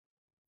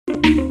So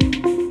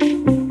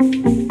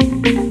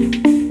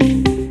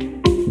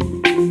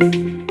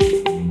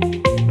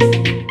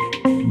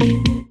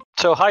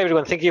hi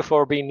everyone, thank you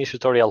for being in this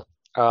tutorial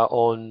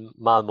on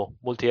Malmo,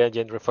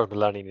 multi-agent reinforcement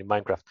learning in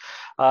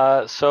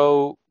Minecraft.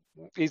 So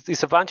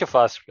it's a bunch of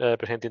us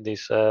presenting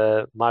this,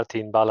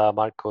 Martin, Bala,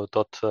 Marco,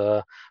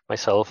 Dot,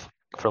 myself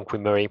from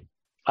Queen Mary,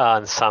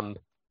 and Sam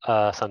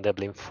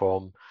Devlin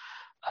from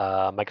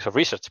Microsoft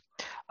Research.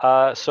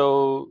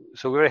 So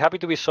we're very happy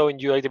to be showing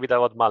you a little bit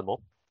about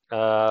Malmo.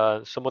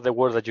 Some of the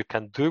work that you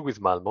can do with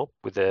Malmo,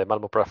 with the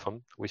Malmo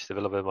platform, which is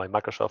developed by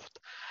Microsoft.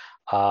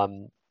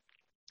 And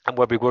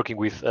we'll be working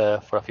with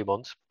for a few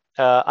months,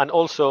 and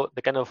also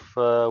the kind of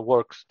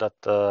works that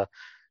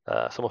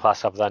some of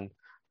us have done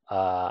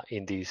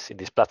in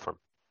this platform.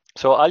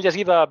 So I'll just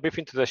give a brief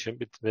introduction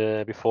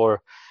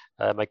before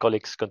my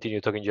colleagues continue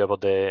talking to you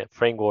about the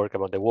framework,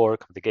 about the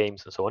work, the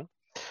games, and so on.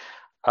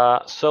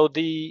 So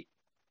this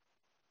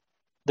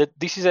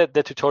is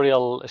the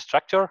tutorial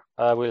structure.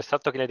 We'll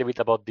start talking a little bit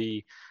about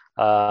the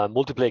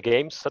multiplayer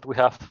games that we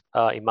have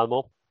in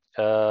Malmo.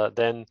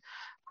 Then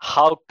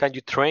how can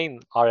you train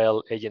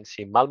RL agents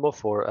in Malmo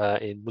for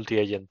in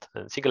multi-agent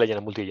and single agent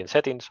and multi-agent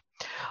settings?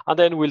 And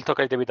then we'll talk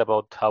a little bit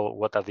about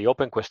what are the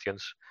open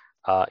questions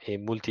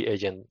in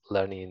multi-agent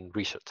learning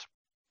research.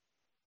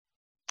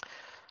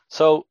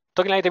 So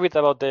talking a little bit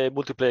about the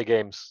multiplayer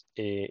games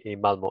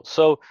in Malmo.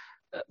 So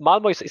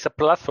Malmo is a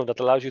platform that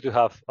allows you to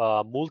have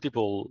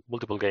multiple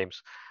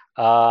games.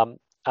 And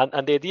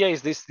the idea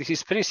is this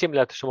is pretty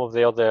similar to some of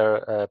the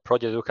other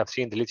projects we have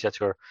seen in the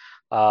literature,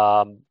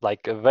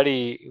 like a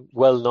very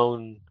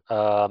well-known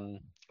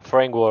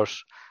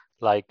frameworks,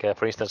 like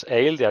for instance,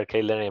 Ale, the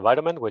arcade learning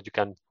environment, where you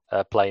can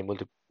play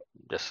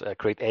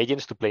create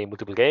agents to play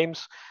multiple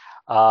games.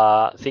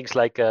 Things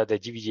like the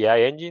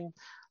GVGI engine,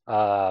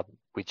 or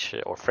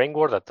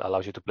framework that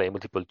allows you to play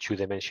multiple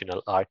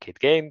two-dimensional arcade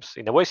games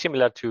in a way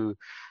similar to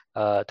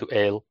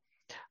Ale.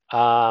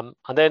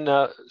 And then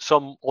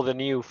some other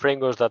new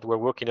frameworks that we're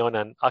working on,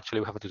 and actually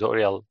we have a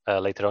tutorial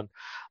later on,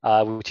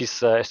 which is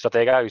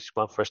Stratega, which is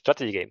one for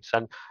strategy games.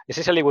 And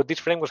essentially what these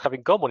frameworks have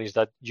in common is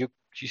that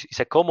it's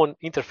a common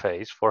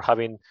interface for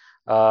having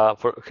you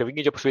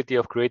the possibility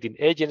of creating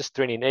agents,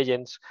 training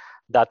agents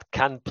that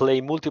can play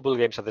multiple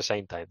games at the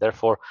same time,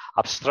 therefore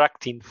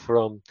abstracting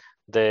from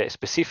the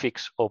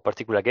specifics of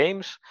particular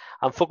games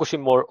and focusing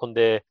more on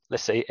the,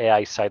 let's say,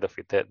 AI side of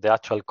it, the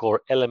actual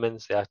core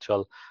elements, the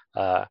actual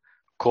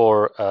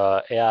core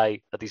AI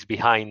that is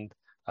behind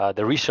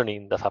the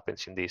reasoning that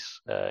happens in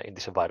these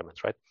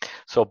environments, right?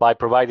 So by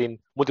providing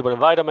multiple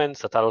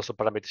environments that are also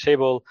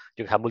parameterizable,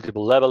 you can have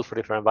multiple levels for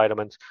different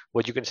environments.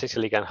 What you can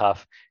essentially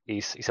have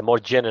is a more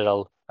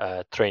general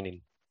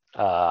training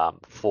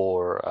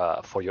for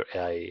your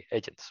AI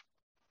agents.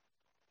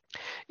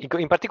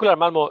 In particular,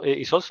 Malmo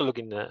is also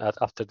looking at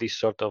after this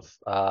sort of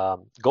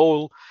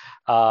goal.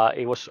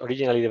 It was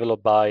originally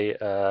developed by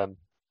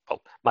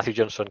Matthew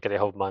Johnson, Kerry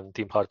Hoffman,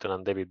 Tim Harton,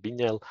 and David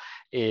Bignell,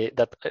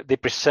 that they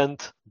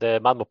present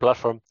the Malmo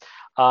platform.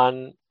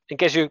 And in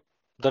case you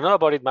don't know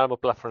about it, Malmo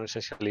platform is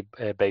essentially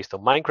based on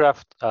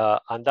Minecraft,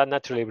 and that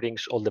naturally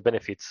brings all the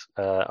benefits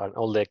and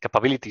all the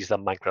capabilities that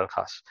Minecraft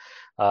has.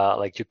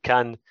 Like you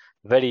can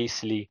very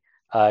easily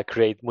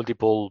create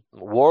multiple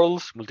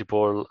worlds,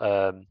 multiple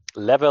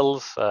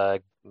levels,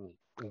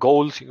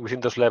 goals within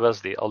those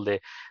levels, all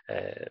the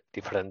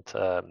different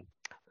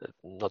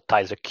not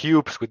tiles,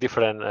 cubes with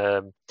different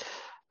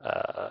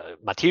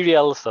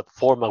materials that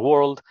form a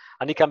world,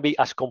 and it can be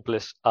as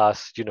complex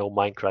as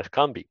Minecraft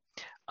can be.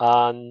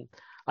 And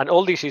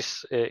all this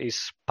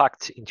is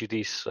packed into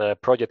this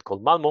project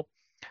called Malmo,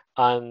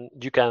 and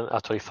you can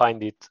actually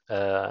find it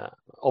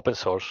open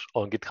source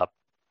on GitHub.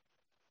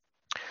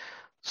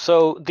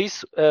 So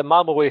this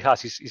Malmo way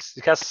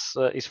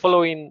is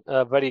following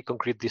very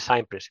concrete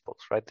design principles,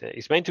 right?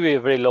 It's meant to be a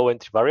very low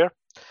entry barrier,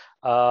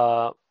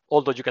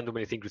 although you can do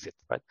many things with it,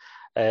 right?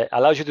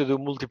 Allows you to do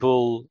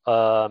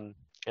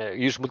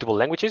use multiple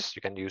languages.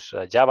 You can use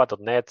Java,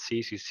 .NET,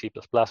 C, C++,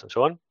 and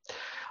so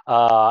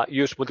on.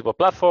 Use multiple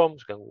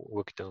platforms. You can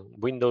work it on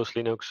Windows,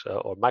 Linux,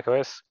 or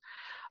macOS.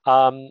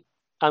 And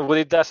what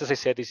it does, as I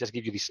said, is just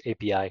give you this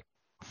API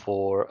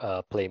for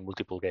playing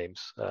multiple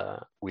games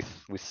with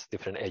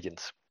different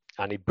agents,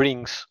 and it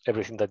brings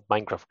everything that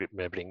Minecraft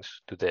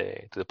brings to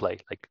the play,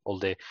 like all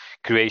the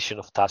creation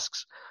of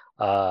tasks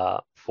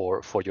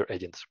for your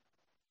agents.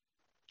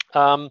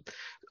 And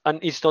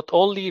it's not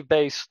only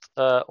based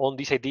on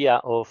this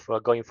idea of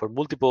going for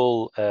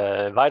multiple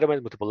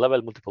environments, multiple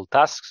levels, multiple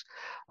tasks,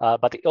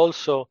 but it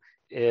also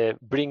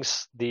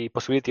brings the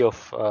possibility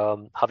of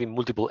having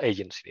multiple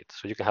agents in it.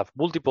 So you can have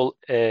multiple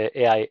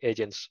AI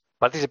agents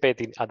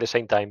participating at the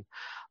same time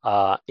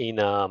in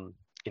a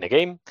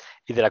game,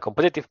 either a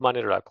competitive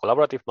manner or a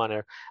collaborative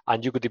manner,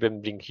 and you could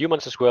even bring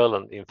humans as well.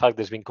 And in fact,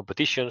 there's been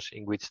competitions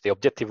in which the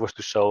objective was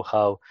to show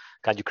how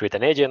can you create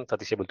an agent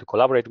that is able to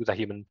collaborate with a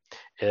human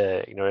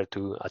in order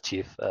to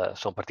achieve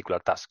some particular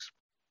tasks.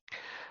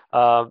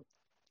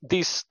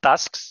 These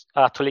tasks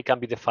actually can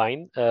be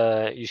defined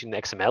using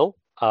XML.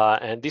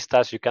 and these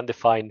tasks you can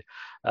define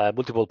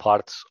multiple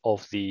parts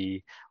of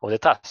the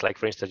task. Like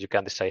for instance, you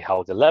can decide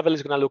how the level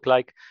is going to look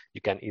like.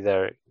 You can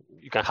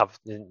have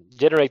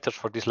generators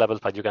for these levels,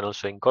 but you can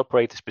also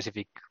incorporate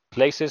specific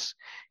places,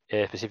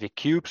 specific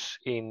cubes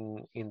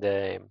in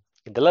the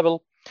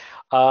level,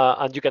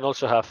 and you can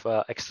also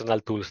have external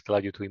tools that allow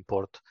you to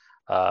import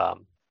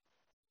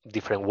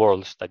different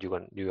worlds that you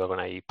are going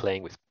to be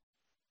playing with.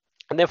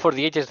 And then for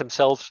the agents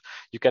themselves,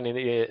 you can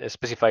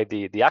specify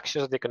the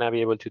actions that they're going to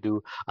be able to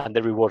do and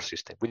the reward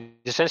system, which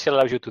essentially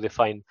allows you to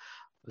define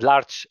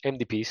large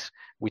MDPs,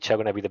 which are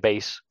going to be the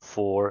base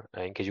for,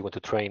 in case you want to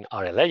train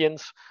RL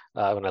agents,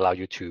 going to allow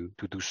you to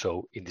do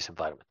so in this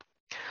environment.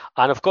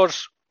 And of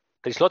course,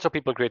 there's lots of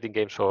people creating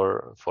games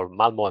for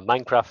Malmo and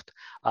Minecraft,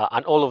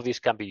 and all of these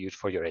can be used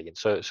for your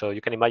agents. So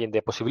you can imagine the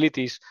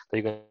possibilities that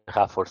you can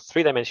have for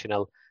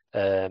three-dimensional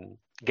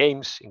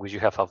games in which you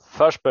have a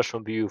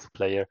first-person view of a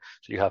player,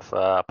 so you have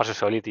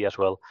perceptuality as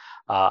well.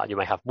 You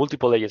might have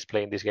multiple agents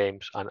playing these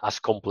games, and as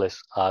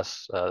complex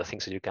as the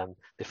things that you can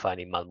define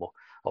in Malmo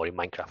or in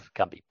Minecraft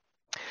can be.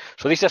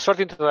 So this is a short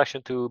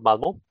introduction to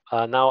Malmo.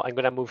 Now I'm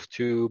going to move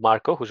to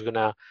Marco, who's going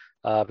to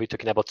be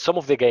talking about some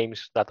of the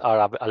games that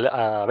are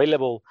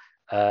available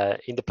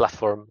in the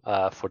platform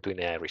for doing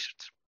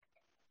research.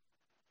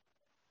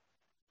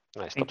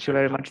 Thank you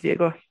very much,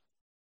 Diego.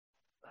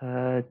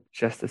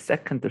 Just a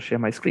second to share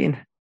my screen.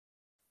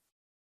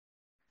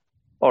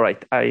 All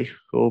right, I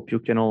hope you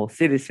can all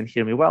see this and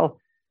hear me well.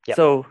 Yep.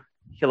 So,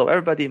 hello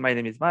everybody, my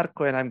name is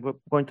Marco, and I'm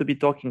going to be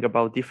talking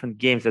about different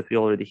games that we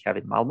already have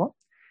in Malmo.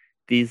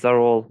 These are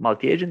all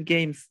multi-agent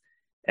games,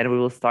 and we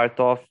will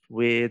start off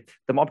with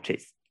the Mob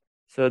Chase.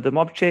 So the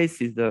Mob Chase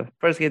is the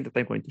first game that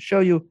I'm going to show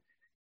you,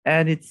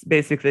 and it's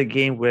basically a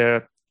game where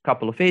a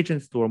couple of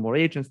agents, 2 or more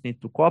agents,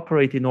 need to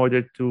cooperate in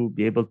order to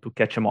be able to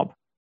catch a mob.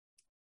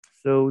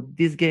 So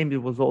this game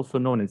was also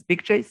known as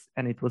Big Chase,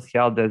 and it was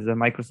held as a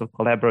Microsoft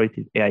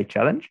Collaborative AI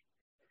Challenge.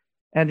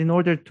 And in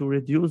order to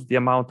reduce the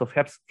amount of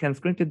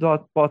hand-scripted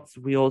bots,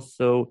 we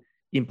also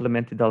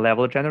implemented a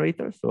level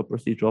generator, so a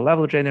procedural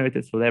level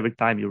generator. So every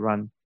time you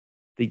run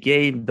the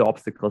game, the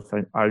obstacles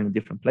are in a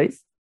different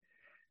place.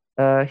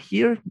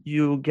 Here,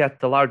 you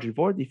get a large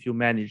reward if you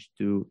manage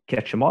to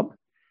catch a mob.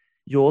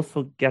 You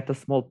also get a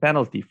small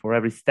penalty for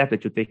every step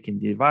that you take in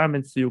the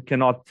environment, so you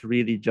cannot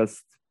really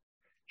just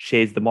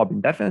chase the mob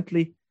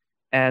indefinitely.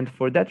 And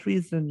for that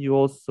reason, you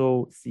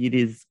also see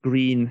these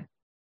green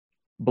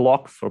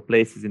blocks or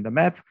places in the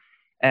map.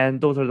 And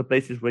those are the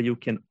places where you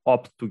can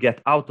opt to get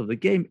out of the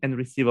game and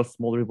receive a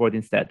small reward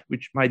instead,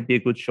 which might be a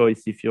good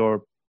choice if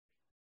your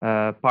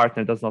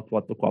partner does not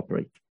want to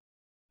cooperate.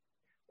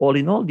 All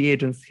in all, the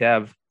agents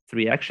have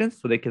 3 actions,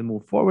 so they can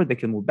move forward, they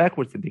can move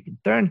backwards, and they can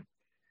turn.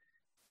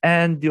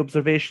 And the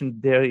observation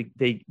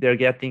they're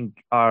getting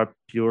are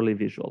purely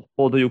visual,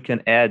 although you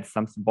can add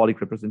some symbolic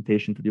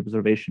representation to the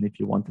observation if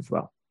you want as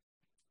well.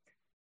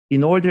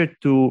 In order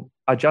to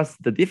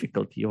adjust the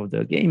difficulty of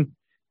the game,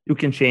 you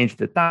can change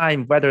the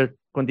time, weather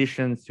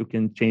conditions, you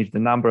can change the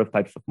number of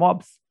types of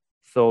mobs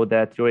so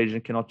that your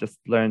agent cannot just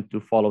learn to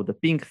follow the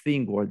pink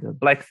thing or the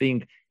black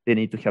thing. They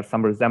need to have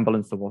some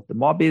resemblance of what the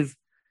mob is.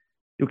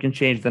 You can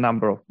change the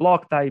number of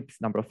block types,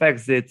 number of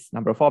exits,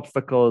 number of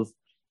obstacles,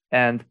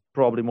 and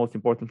probably most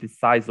importantly,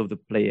 size of the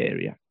play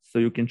area. So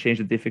you can change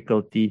the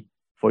difficulty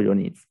for your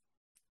needs.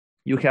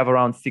 You have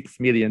around 6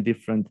 million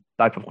different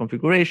type of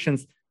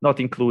configurations, not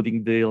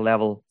including the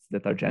levels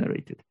that are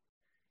generated.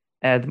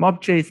 And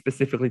Mob Chase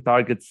specifically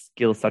targets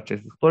skills such as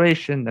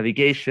exploration,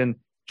 navigation,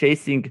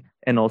 chasing,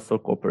 and also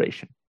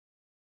cooperation.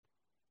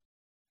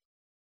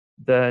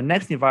 The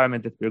next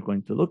environment that we're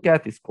going to look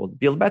at is called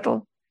Build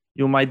Battle.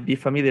 You might be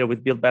familiar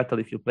with Build Battle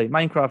if you play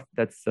Minecraft.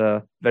 That's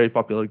a very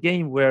popular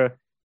game where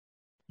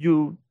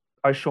you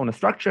are shown a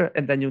structure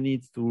and then you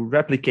need to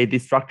replicate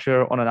this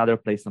structure on another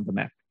place on the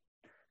map.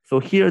 So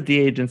here the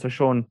agents are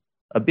shown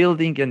a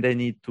building and they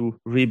need to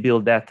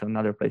rebuild that on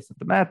another place on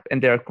the map,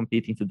 and they are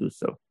competing to do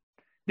so.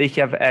 They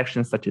have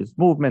actions such as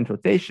movement,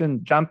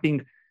 rotation,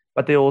 jumping,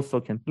 but they also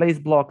can place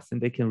blocks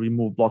and they can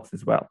remove blocks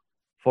as well.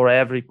 For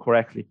every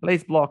correctly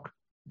placed block,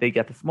 they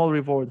get a small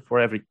reward. For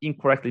every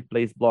incorrectly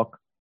placed block,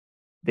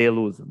 they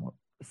lose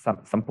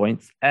some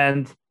points.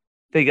 And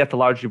they get a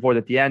large reward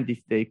at the end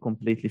if they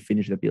completely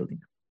finish the building.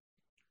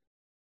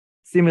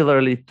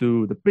 Similarly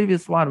to the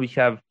previous one, we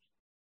have a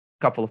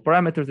couple of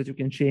parameters that you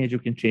can change. You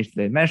can change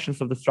the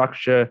dimensions of the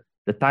structure,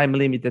 the time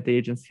limit that the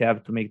agents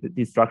have to make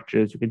these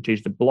structures. You can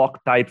change the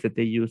block types that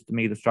they use to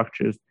make the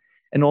structures,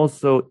 and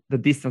also the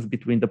distance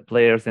between the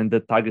players and the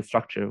target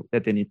structure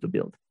that they need to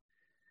build.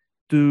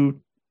 To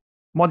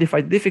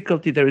modify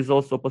difficulty, there is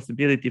also a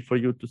possibility for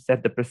you to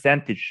set the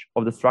percentage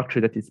of the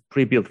structure that is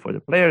pre-built for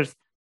the players,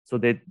 so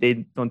that they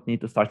don't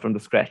need to start from the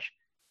scratch.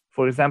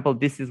 For example,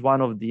 this is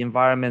one of the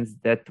environments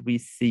that we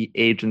see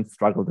agents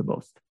struggle the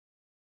most.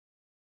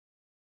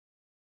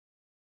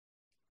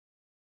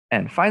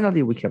 And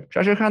finally, we have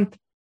Treasure Hunt.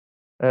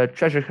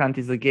 Treasure Hunt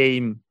is a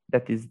game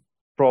that is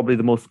probably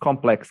the most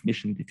complex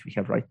mission that we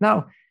have right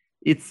now.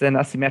 It's an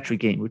asymmetric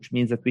game, which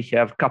means that we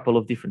have a couple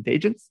of different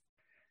agents.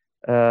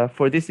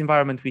 For this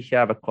environment, we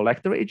have a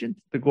collector agent.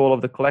 The goal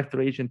of the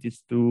collector agent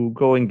is to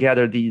go and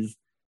gather these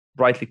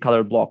brightly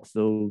colored blocks,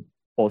 so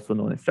also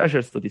known as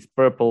treasures, so these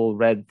purple,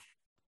 red,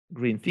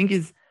 green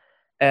thingies,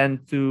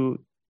 and to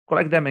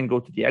collect them and go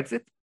to the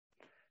exit.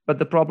 But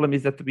the problem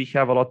is that we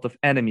have a lot of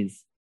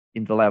enemies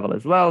in the level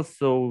as well.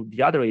 So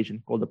the other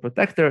agent called the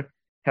protector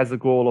has a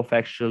goal of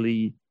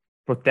actually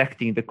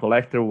protecting the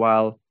collector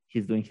while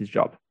he's doing his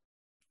job.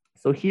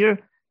 So here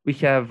we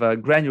have a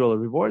granular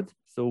reward.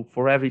 So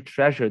for every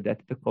treasure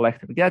that the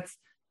collector gets,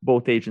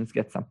 both agents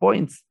get some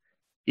points.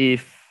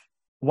 If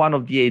one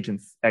of the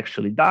agents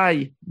actually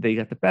die, they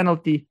get a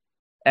penalty.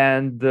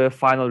 And the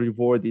final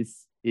reward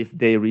is if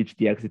they reach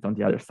the exit on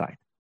the other side.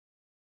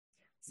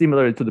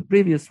 Similar to the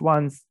previous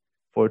ones,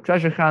 for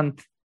treasure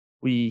hunt,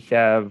 we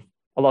have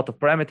a lot of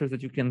parameters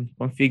that you can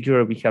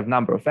configure. We have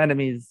number of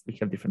enemies, we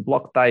have different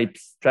block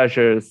types,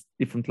 treasures,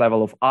 different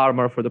level of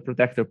armor for the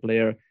protector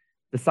player,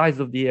 the size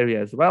of the area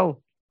as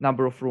well,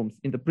 number of rooms.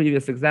 In the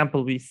previous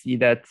example, we see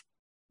that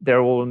there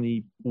are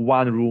only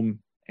one room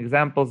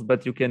examples,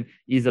 but you can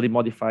easily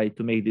modify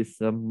to make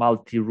this a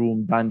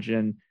multi-room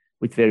dungeon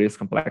with various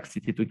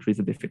complexity to increase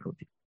the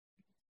difficulty.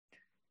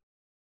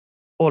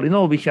 All in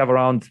all, we have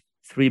around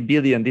 3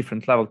 billion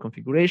different level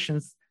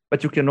configurations,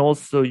 but you can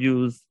also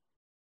use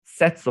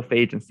sets of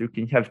agents. You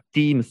can have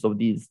teams of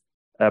these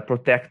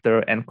protector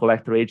and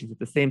collector agents at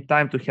the same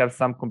time to have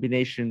some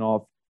combination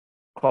of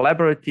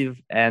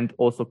collaborative and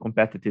also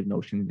competitive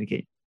notion in the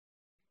game.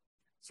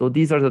 So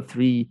these are the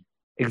 3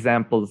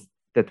 examples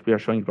that we are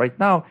showing right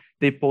now.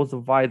 They pose a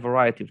wide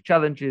variety of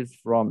challenges,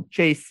 from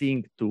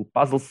chasing to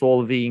puzzle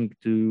solving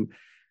to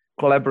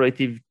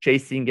collaborative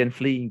chasing and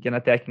fleeing and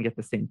attacking at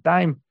the same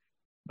time.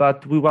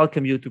 But we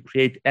welcome you to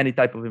create any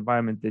type of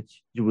environment that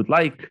you would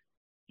like.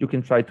 You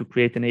can try to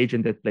create an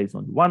agent that plays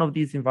on one of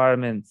these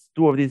environments,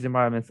 2 of these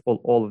environments, or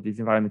all of these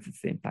environments at the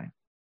same time.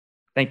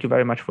 Thank you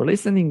very much for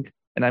listening.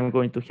 And I'm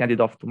going to hand it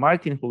off to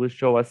Martin, who will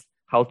show us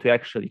how to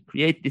actually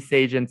create these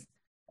agents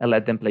and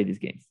let them play these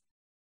games.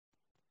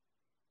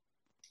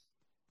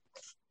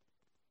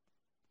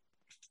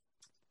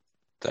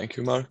 Thank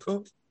you,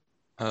 Marco.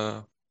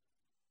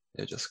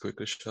 Just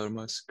quickly share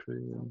my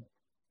screen.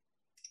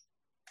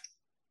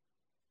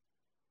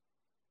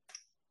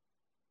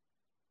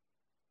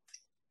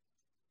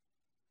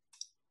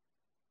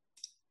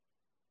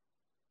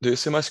 Do you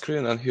see my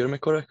screen and hear me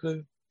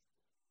correctly?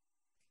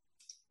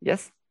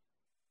 Yes.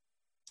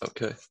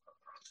 Okay.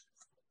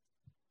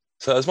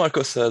 So as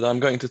Marco said, I'm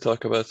going to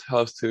talk about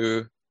how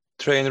to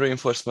train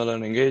reinforcement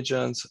learning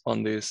agents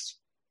on these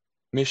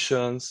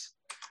missions.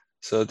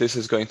 So this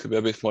is going to be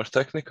a bit more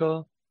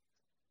technical.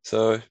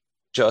 So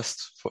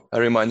just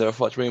a reminder of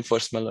what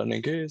reinforcement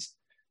learning is.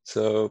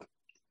 So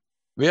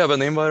we have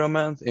an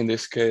environment. In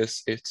this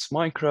case, it's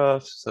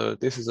Minecraft. So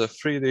this is a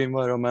 3D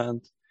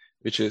environment,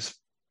 which is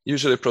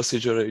usually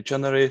procedurally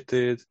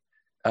generated,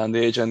 and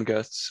the agent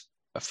gets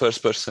a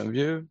first-person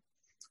view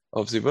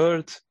of the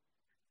world.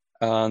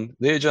 And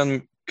the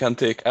agent can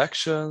take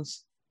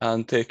actions,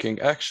 and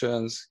taking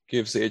actions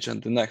gives the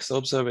agent the next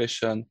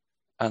observation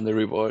and the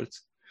reward.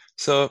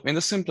 So in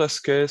the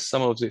simplest case,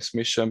 some of these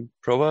missions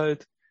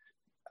provide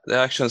the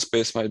action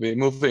space might be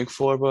moving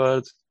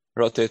forward,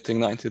 rotating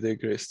 90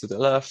 degrees to the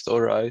left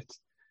or right.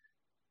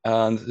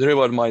 And the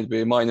reward might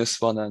be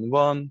 -1 and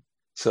 1.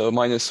 So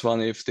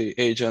 -1 if the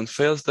agent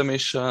fails the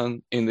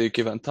mission in the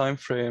given time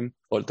frame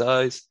or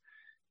dies,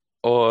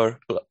 or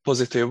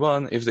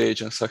 +1 if the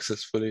agent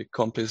successfully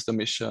completes the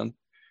mission.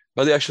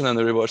 But the action and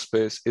the reward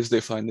space is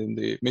defined in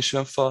the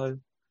mission file.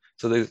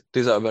 So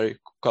these are very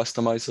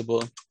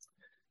customizable.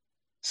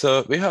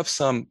 So we have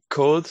some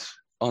code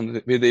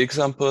with the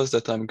examples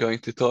that I'm going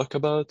to talk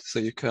about. So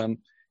you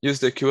can use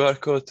the QR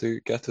code to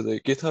get to the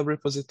GitHub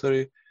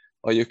repository,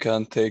 or you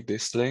can take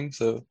this link.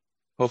 So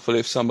hopefully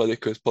if somebody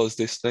could post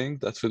this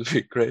link, that would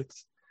be great.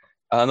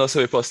 And also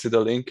we posted a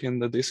link in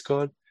the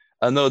Discord.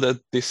 I know that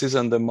this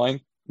isn't the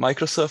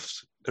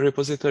Microsoft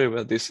repository,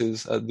 but this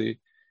is at the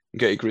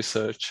GAIG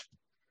research.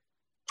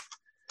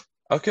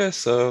 Okay,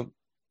 so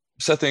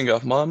setting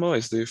up Malmo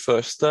is the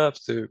first step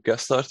to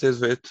get started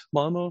with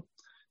Malmo.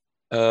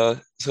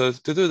 So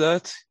to do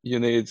that, you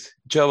need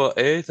Java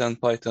 8 and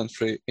Python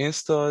 3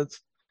 installed.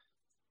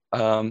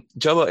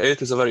 Java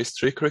 8 is a very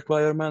strict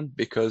requirement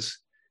because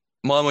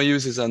Malmo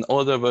uses an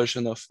older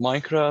version of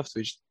Minecraft,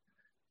 which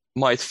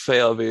might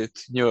fail with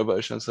newer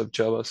versions of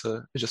Java.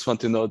 So I just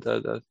want to note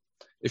that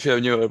if you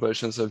have newer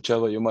versions of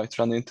Java, you might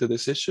run into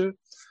this issue.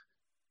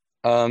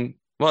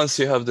 Once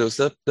you have those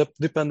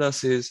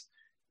dependencies,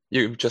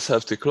 you just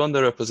have to clone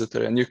the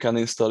repository and you can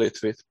install it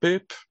with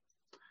pip.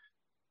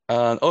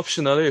 And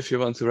optionally, if you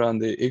want to run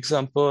the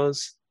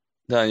examples,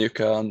 then you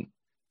can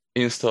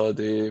install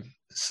the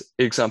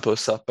example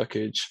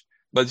subpackage.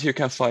 But you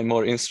can find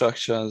more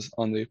instructions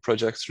on the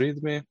project's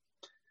README.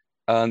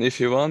 And if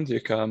you want,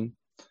 you can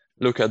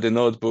look at the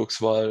notebooks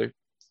while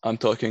I'm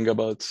talking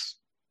about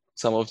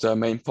some of the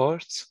main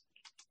parts.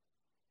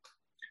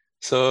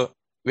 So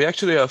we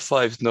actually have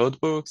 5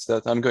 notebooks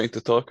that I'm going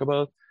to talk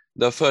about.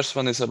 The first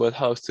one is about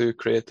how to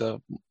create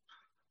a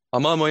a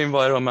Malmo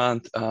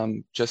environment,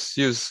 just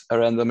use a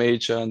random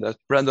agent that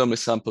randomly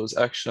samples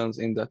actions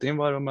in that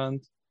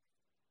environment.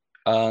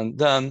 And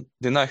then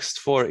the next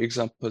 4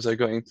 examples are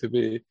going to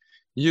be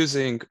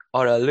using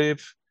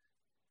RLlib.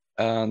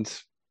 And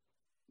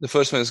the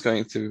first one is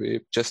going to be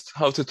just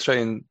how to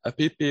train a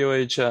PPO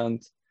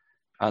agent.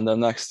 And the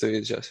next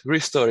is just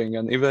restoring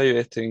and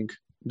evaluating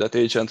that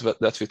agent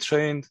that we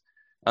trained.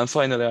 And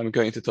finally, I'm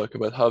going to talk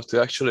about how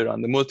to actually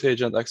run the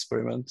multi-agent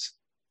experiments.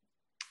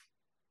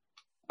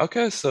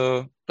 Okay,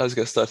 so let's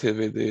get started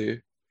with the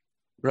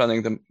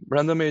running the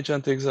random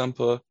agent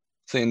example.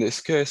 So in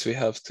this case, we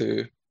have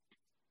to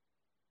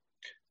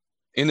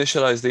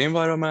initialize the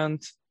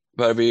environment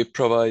where we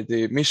provide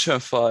the mission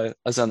file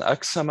as an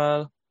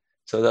XML.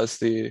 So that's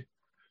the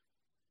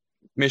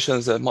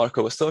missions that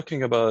Marco was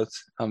talking about.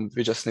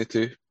 We just need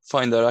to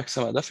find our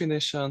XML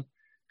definition.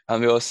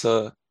 And we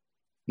also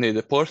need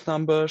the port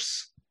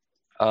numbers.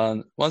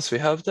 And once we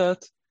have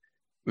that,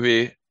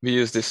 we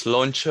use this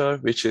launcher,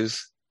 which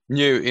is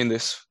new in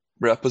this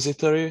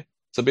repository.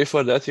 So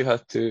before that, you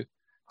had to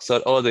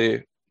start all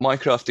the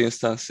Minecraft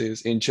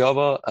instances in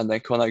Java and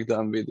then connect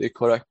them with the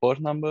correct port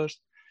numbers.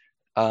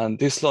 And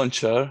this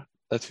launcher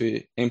that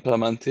we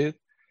implemented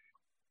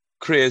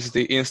creates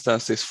the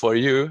instances for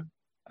you,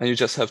 and you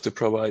just have to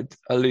provide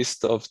a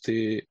list of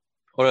the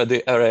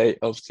array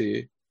of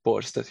the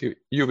ports that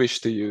you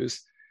wish to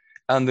use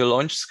and the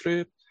launch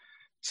script.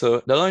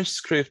 So the launch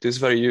script is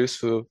very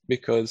useful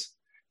because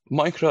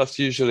Minecraft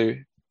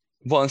usually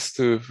wants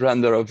to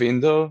render a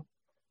window,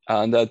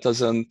 and that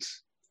doesn't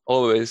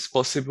always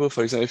possible.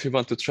 For example, if you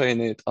want to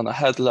train it on a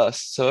headless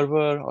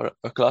server or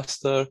a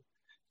cluster,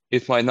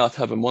 it might not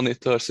have a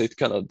monitor, so it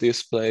cannot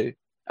display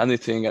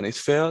anything and it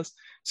fails.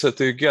 So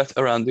to get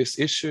around this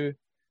issue,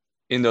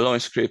 in the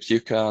launch script, you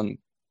can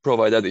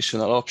provide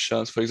additional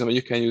options. For example,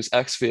 you can use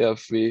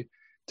XVFV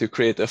to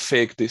create a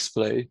fake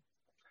display.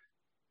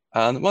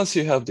 And once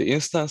you have the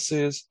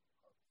instances,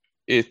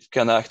 it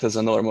can act as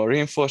a normal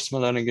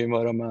reinforcement learning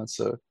environment.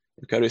 So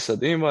you can reset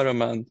the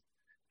environment.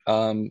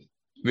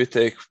 We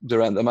take the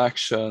random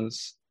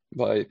actions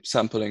by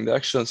sampling the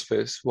action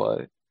space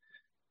while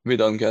we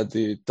don't get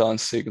the done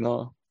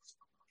signal.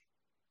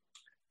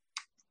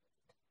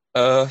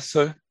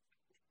 So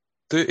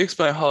to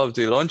explain how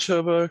the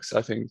launcher works,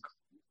 I think,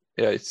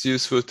 it's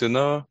useful to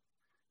know.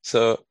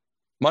 So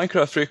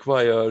Minecraft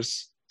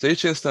requires, so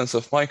each instance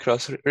of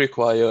Minecraft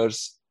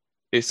requires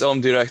its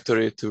own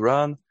directory to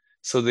run.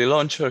 So the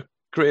launcher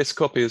creates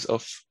copies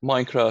of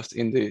Minecraft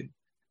in the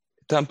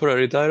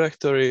temporary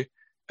directory,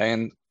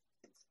 and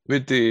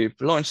with the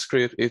launch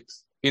script, it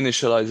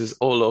initializes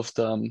all of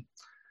them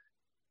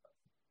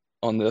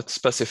on that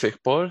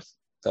specific port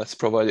that's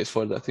provided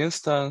for that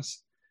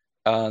instance.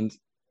 And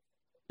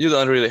you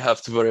don't really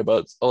have to worry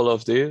about all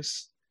of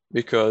these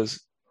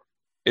because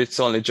it's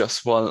only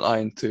just one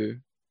line to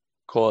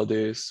call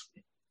this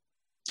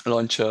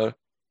launcher,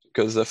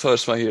 because the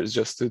first one here is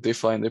just to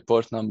define the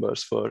port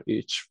numbers for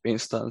each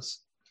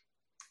instance.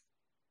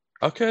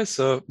 Okay,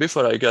 so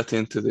before I get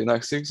into the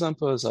next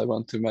examples, I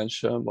want to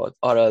mention what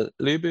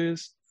RLlib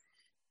is.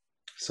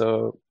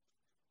 So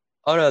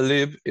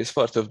RLlib is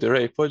part of the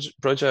Ray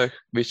project,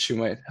 which you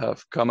might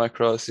have come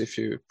across if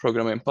you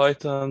program in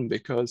Python,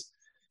 because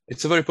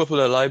it's a very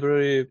popular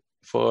library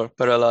for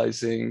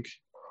parallelizing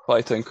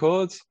Python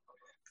code.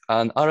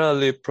 And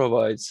RLlib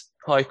provides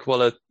high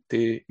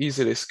quality,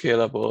 easily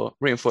scalable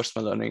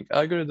reinforcement learning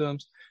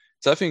algorithms.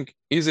 So I think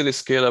easily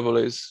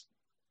scalable is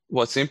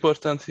what's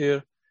important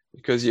here,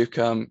 because you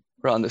can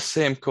run the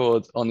same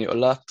code on your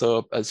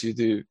laptop as you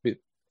do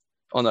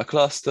on a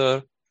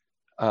cluster.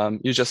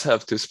 You just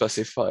have to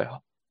specify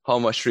how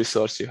much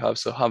resource you have,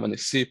 so how many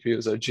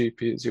CPUs or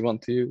GPUs you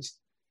want to use.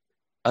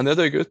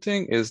 Another good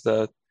thing is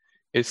that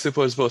it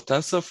supports both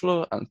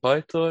TensorFlow and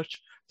PyTorch.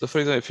 So for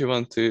example, if you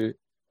want to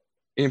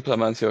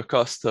implement your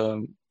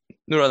custom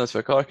neural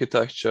network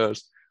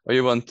architectures, or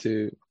you want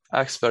to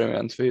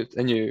experiment with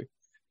a new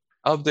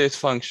update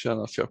function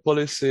of your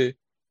policy,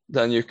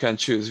 then you can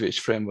choose which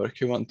framework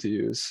you want to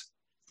use.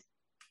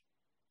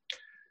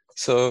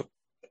 So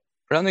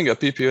running a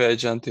PPO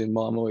agent in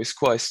Malmo is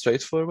quite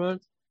straightforward.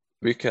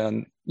 We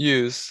can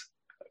use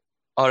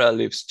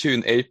RLlib's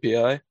Tune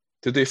API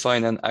to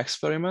define an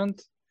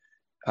experiment.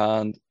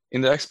 And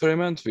in the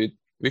experiment,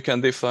 we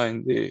can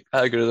define the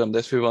algorithm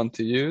that we want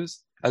to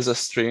use as a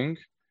string,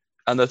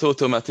 and that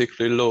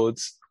automatically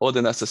loads all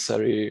the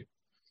necessary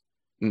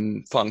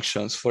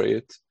functions for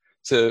it.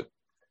 So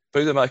for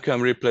example, I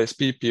can replace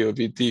PPO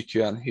with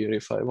DQN here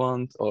if I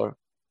want, or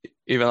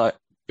even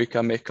we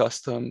can make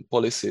custom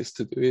policies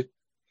to do it.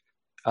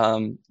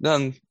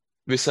 Then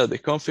we set the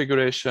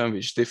configuration,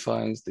 which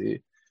defines the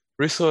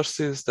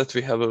resources that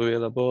we have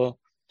available.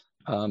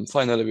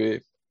 Finally,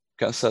 we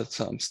can set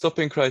some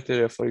stopping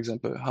criteria, for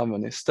example, how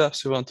many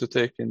steps we want to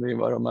take in the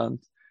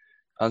environment,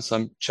 and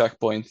some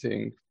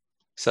checkpointing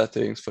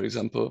settings. For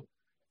example,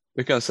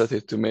 we can set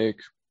it to make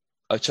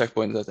a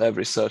checkpoint at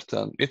every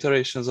certain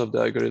iterations of the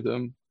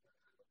algorithm.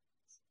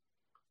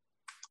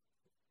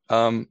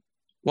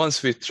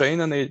 Once we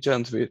train an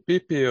agent with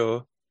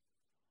PPO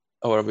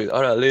or with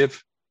RLlib,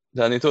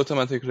 then it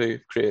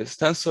automatically creates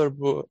tensor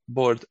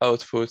board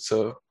output.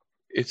 So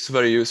it's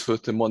very useful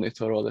to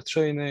monitor all the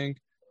training.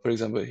 For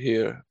example,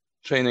 here,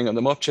 training on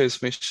the mob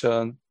chase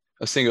mission,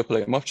 a single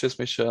player mob chase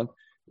mission,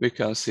 we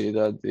can see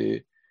that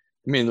the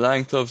mean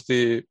length of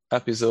the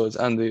episodes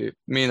and the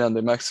mean and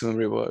the maximum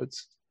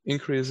rewards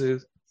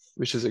increases,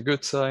 which is a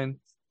good sign.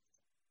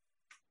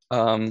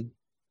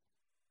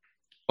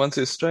 Once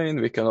it's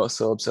trained, we can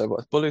also observe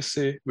what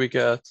policy we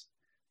get.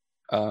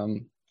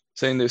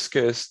 So in this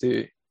case,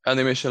 the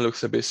animation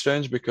looks a bit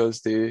strange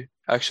because the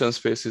action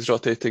space is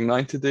rotating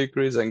 90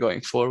 degrees and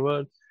going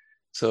forward.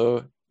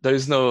 So there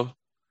is no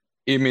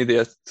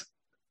intermediate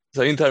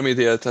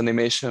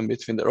animation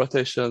between the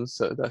rotations.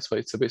 So that's why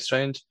it's a bit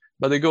strange.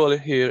 But the goal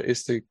here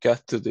is to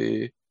get to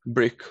the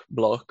brick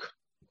block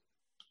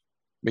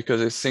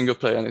because it's single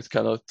player and it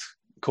cannot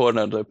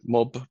corner the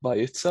mob by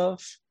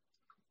itself.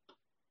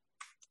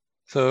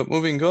 So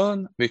moving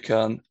on, we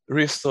can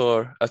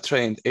restore a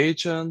trained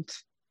agent.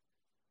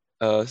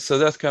 So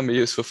that can be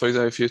useful. For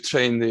example, if you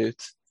trained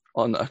it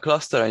on a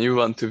cluster and you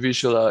want to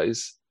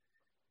visualize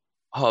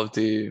how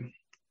the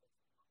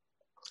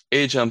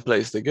agent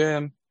plays the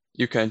game,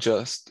 you can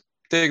just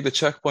take the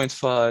checkpoint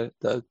file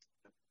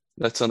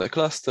that's on the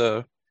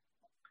cluster.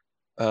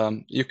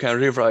 You can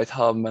rewrite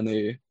how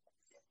many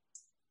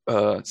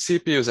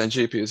CPUs and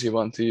GPUs you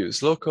want to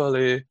use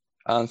locally.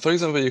 And for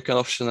example, you can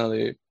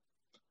optionally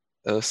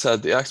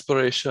set the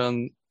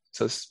exploration,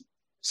 so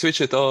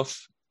switch it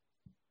off.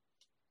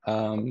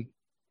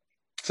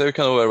 So you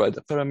can override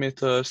the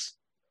parameters.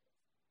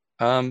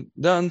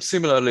 Then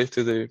similarly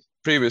to the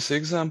previous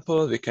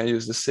example, we can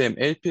use the same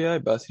API,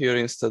 but here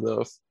instead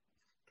of,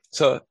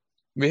 so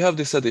we have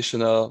this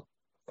additional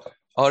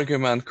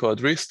argument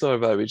called restore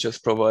where we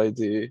just provide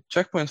the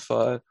checkpoint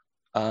file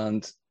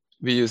and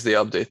we use the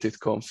updated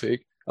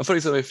config. And for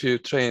example, if you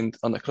trained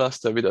on a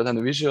cluster without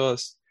any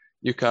visuals,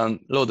 you can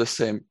load the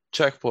same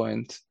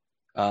checkpoint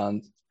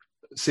and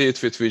see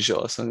it with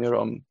visuals on your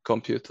own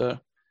computer.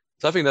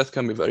 So I think that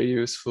can be very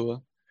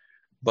useful,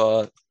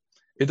 but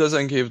it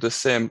doesn't give the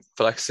same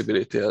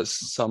flexibility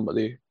as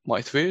somebody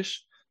might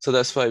wish. So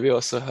that's why we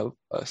also have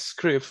a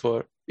script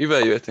for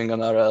evaluating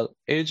an RL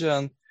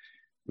agent,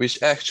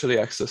 which actually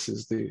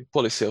accesses the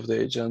policy of the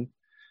agent.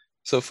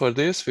 So for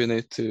this, we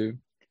need to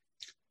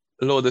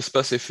load a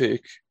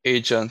specific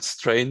agent's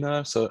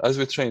trainer. So as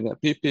we train a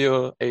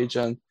PPO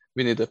agent,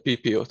 we need a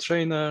PPO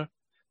trainer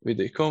with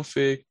the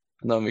config,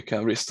 and then we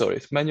can restore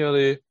it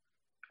manually.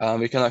 And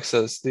we can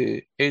access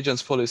the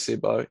agent's policy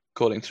by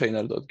calling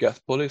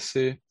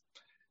trainer.getPolicy.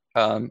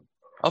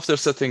 After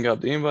setting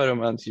up the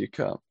environment,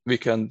 we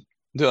can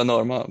do a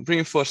normal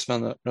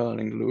reinforcement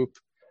learning loop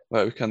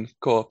where we can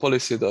call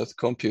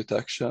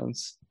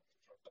policy.computeActions.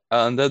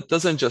 And that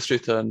doesn't just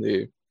return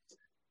the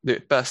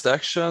past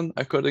action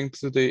according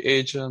to the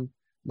agent,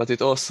 but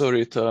it also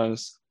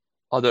returns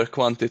other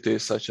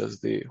quantities such as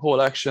the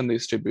whole action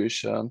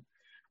distribution,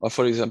 or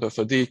for example,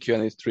 for DQ,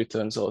 and it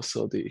returns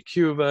also the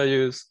Q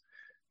values.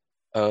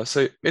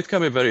 So it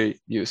can be very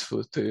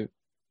useful to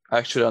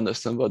actually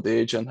understand what the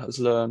agent has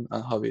learned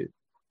and how it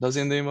does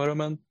in the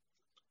environment.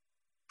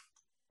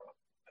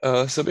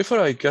 So before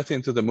I get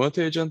into the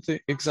multi-agent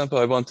example,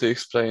 I want to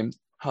explain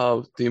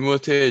how the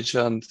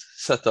multi-agent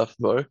setup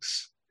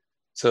works.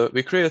 So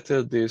we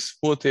created this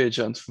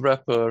multi-agent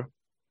wrapper,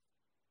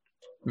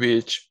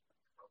 which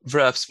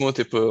wraps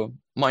multiple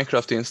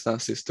Minecraft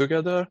instances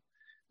together,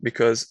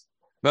 because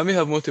when we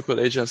have multiple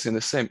agents in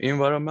the same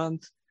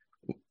environment,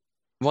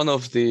 one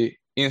of the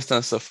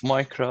instances of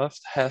Minecraft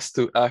has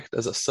to act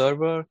as a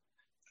server,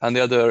 and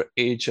the other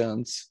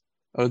agents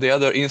or the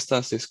other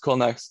instances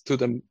connect to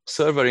the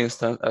server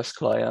instance as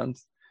client.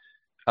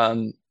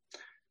 And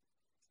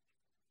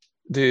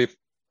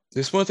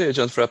this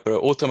multi-agent wrapper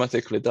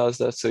automatically does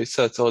that. So it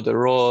sets all the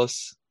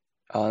roles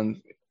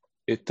and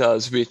it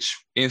tells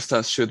which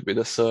instance should be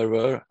the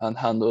server and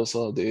handles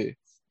all the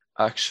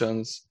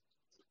actions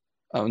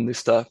and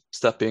the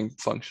stepping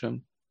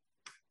function.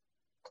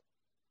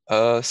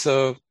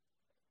 So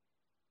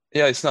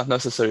yeah, it's not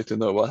necessary to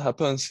know what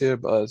happens here,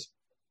 but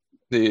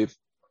the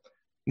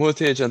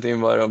multi-agent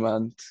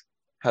environment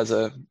has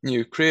a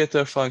new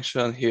creator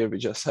function. Here we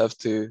just have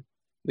to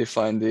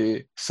define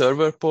the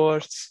server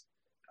ports,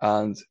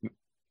 and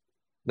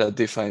that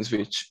defines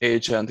which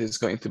agent is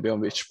going to be on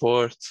which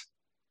port,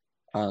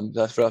 and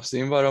that wraps the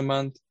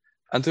environment.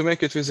 And to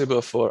make it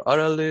visible for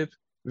RLlib,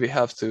 we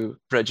have to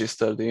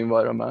register the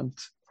environment.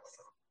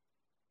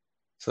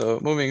 So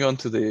moving on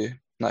to the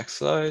next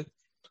slide.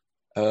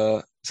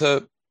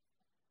 So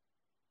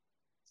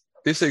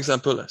this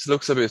example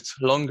looks a bit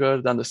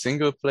longer than the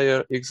single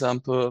player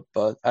example,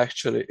 but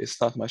actually it's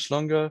not much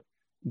longer.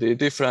 The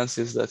difference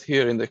is that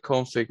here in the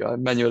config, I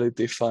manually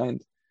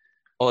defined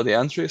all the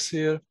entries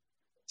here.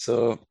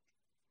 So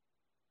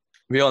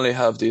we only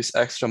have this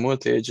extra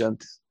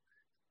multi-agent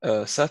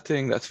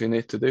setting that we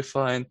need to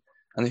define.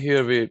 And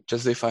here we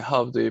just define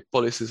how the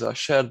policies are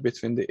shared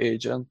between the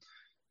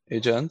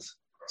agents.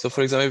 So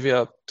for example, if we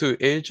have two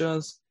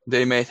agents,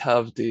 they may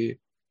have the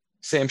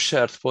same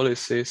shared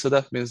policy. So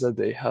that means that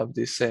they have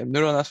the same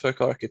neural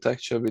network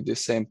architecture with the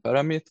same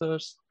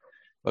parameters,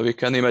 but we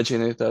can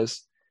imagine it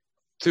as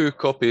two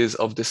copies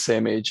of the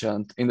same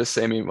agent in the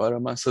same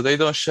environment. So they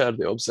don't share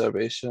the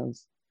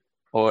observations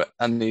or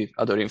any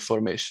other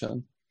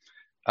information.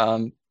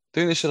 To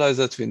initialize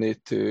that, we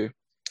need to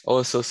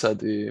also set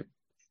the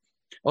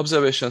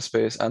observation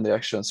space and the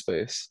action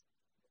space.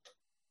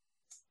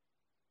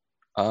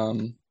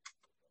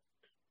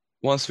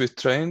 Once we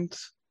trained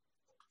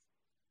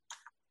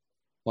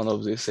one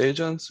of these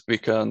agents, we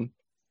can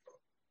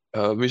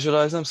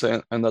visualize them.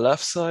 So on the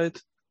left side,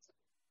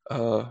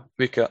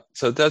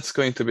 so that's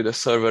going to be the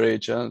server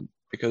agent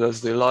because that's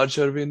the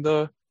larger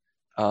window,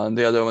 and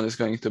the other one is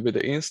going to be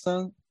the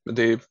instance,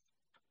 the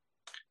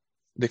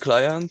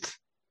client.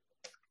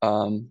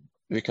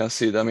 We can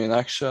see them in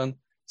action.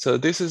 So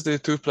this is the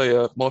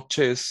two-player mob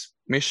chase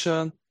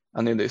mission,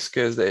 and in this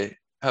case, they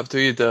have to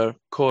either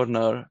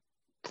corner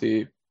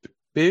the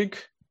pig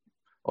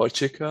or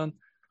chicken,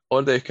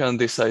 or they can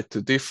decide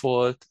to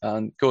default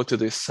and go to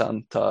this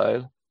sand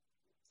tile.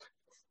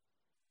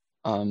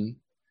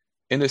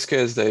 In this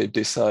case, they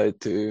decide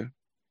to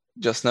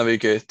just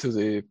navigate to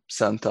the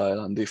sand tile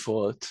and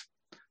default.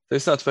 So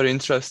it's not very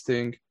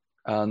interesting.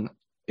 And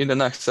in the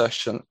next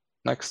section,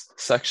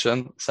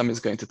 Sam is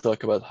going to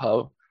talk about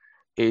how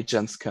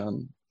agents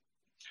can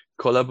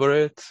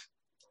collaborate.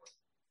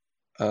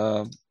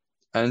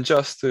 And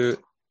just to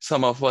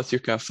sum up what you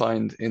can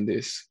find in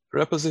this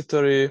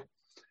repository,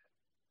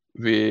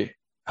 we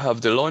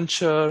have the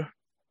launcher,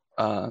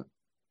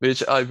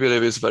 which I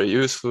believe is very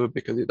useful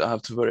because you don't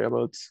have to worry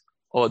about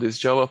all these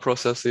Java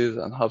processes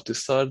and how to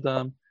start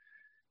them.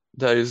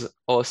 There is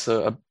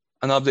also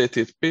an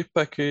updated pip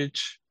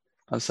package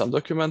and some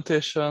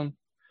documentation.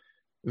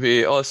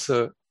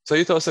 So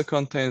it also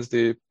contains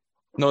the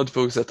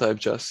notebooks that I've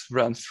just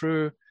ran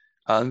through.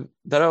 And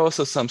there are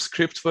also some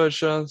script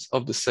versions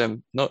of the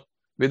same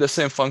with the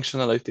same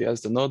functionality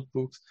as the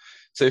notebooks.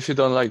 So if you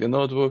don't like the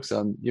notebooks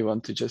and you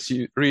want to just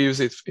reuse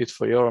it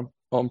for your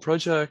own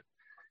project,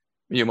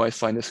 you might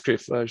find the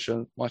script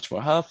version much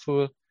more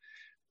helpful.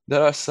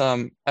 There are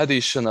some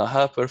additional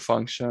helper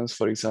functions,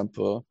 for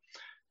example,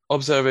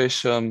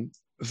 observation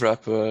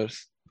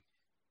wrappers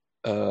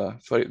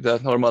that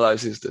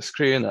normalizes the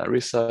screen and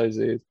resizes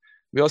it.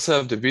 We also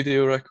have the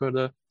video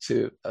recorder.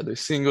 So the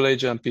single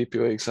agent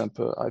PPO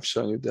example, I've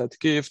shown you that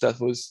GIF that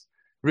was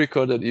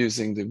recorded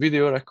using the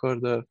video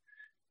recorder.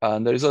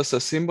 And there is also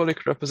a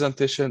symbolic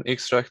representation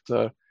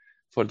extractor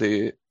for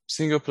the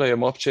single player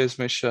mob chase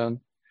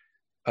mission.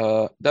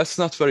 That's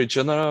not very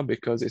general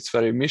because it's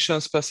very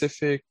mission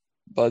specific,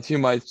 but you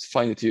might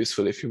find it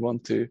useful if you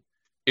want to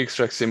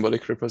extract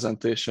symbolic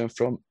representation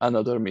from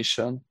another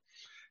mission.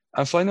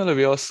 And finally,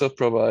 we also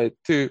provide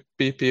 2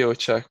 PPO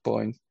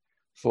checkpoints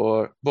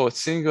for both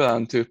single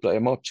and 2-player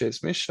mob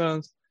chase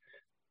missions.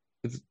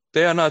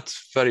 They are not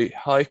very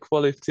high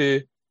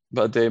quality,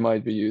 but they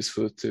might be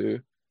useful to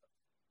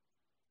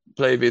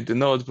play with the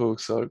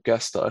notebooks or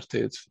get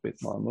started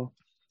with Malmo.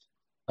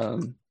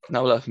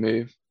 Now let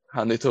me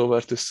hand it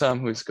over to Sam,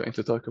 who is going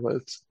to talk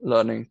about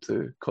learning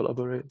to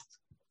collaborate.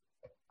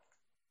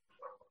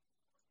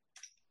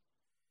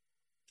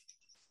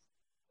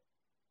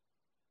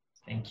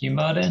 Thank you,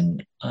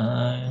 Martin.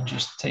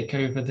 Just take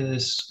over the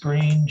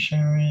screen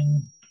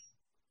sharing.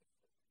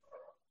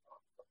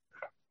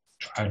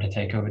 Try to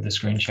take over the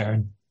screen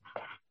sharing.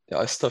 Yeah,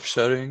 I stopped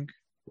sharing.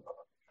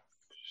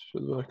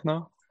 Should work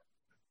now.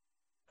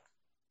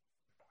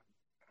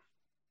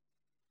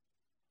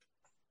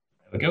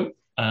 There we go.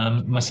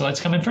 My slides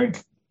coming through?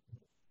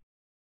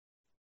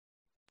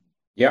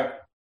 Yeah.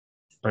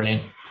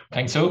 Brilliant.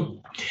 Thanks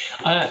all.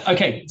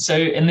 Okay, so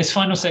in this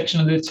final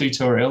section of the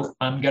tutorial,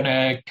 I'm going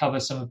to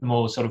cover some of the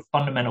more sort of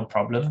fundamental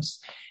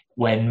problems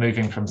when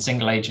moving from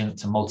single agent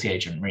to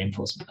multi-agent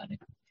reinforcement learning.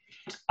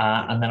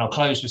 And then I'll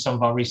close with some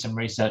of our recent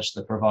research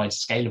that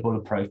provides scalable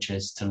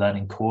approaches to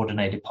learning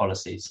coordinated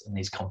policies in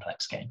these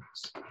complex games.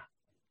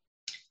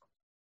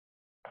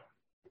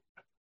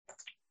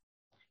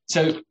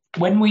 So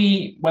when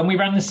we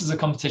ran this as a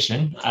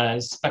competition,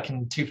 back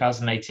in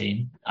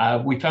 2018,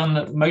 we found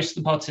that most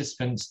of the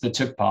participants that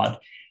took part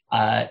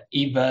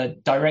either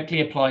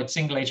directly applied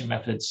single agent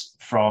methods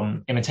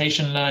from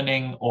imitation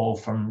learning or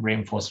from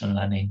reinforcement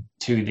learning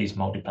to these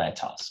multiplayer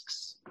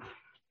tasks.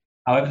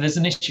 However, there's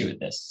an issue with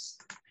this.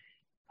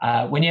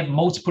 When you have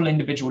multiple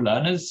individual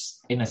learners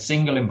in a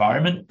single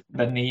environment,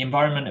 then the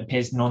environment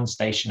appears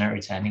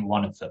non-stationary to any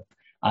one of them.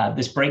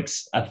 This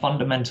breaks a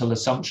fundamental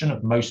assumption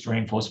of most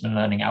reinforcement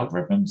learning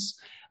algorithms,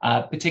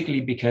 particularly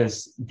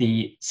because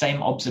the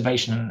same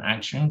observation and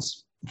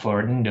actions for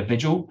an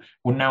individual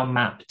will now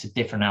map to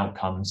different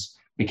outcomes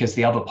because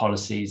the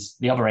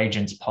other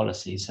agents'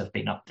 policies have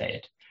been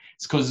updated.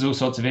 This causes all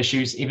sorts of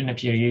issues. Even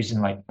if you're using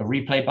like a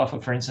replay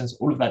buffer, for instance,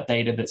 all of that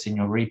data that's in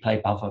your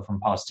replay buffer from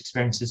past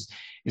experiences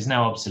is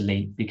now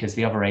obsolete because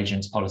the other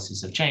agents'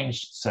 policies have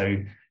changed. So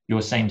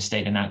your same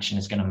state in action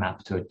is going to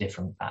map to a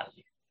different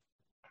value.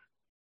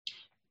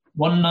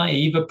 One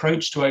naive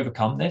approach to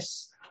overcome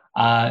this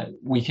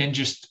we can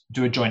just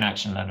do a joint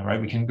action learner,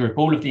 right? We can group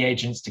all of the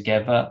agents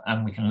together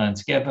and we can learn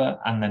together,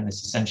 and then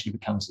this essentially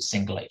becomes a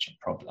single agent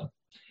problem.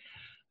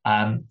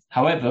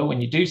 However,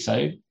 when you do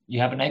so, you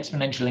have an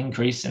exponential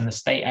increase in the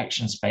state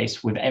action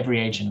space with every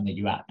agent that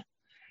you add.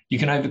 You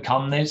can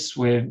overcome this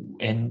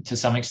to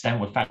some extent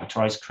with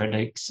factorized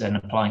critics and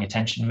applying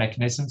attention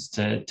mechanisms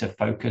to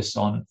focus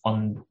on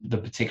the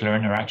particular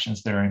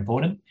interactions that are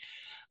important.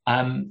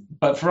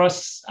 But for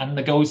us and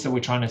the goals that we're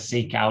trying to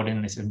seek out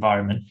in this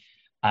environment,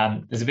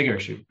 there's a bigger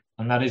issue,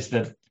 and that is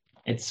that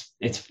it's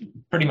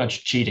pretty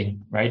much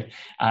cheating, right?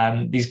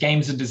 These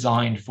games are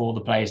designed for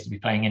the players to be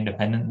playing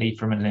independently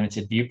from a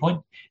limited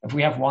viewpoint. If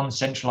we have one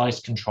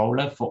centralized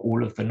controller for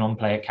all of the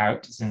non-player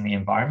characters in the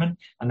environment,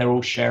 and they're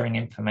all sharing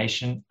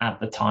information at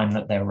the time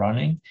that they're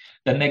running,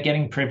 then they're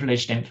getting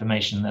privileged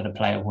information that a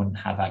player wouldn't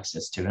have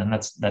access to. And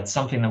that's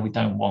something that we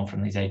don't want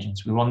from these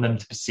agents. We want them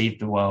to perceive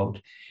the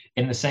world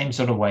in the same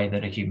sort of way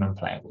that a human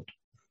player would.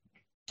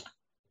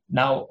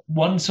 Now,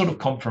 one sort of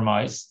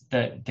compromise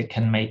that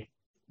can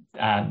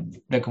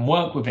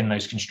work within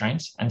those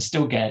constraints and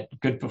still get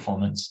good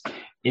performance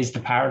is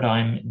the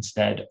paradigm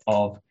instead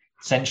of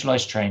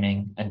centralized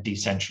training and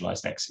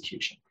decentralized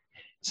execution.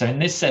 So in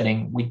this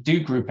setting, we do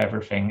group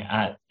everything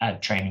at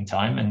training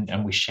time,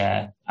 and we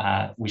share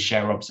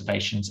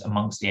observations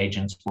amongst the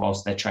agents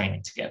whilst they're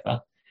training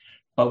together.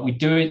 But we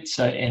do it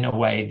so in a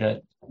way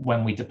that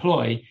when we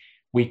deploy,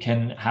 we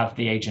can have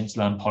the agents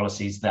learn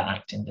policies that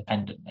act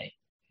independently.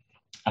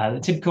 The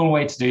typical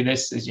way to do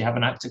this is you have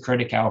an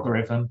actor-critic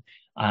algorithm,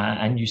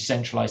 and you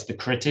centralize the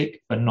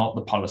critic, but not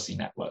the policy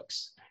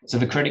networks. So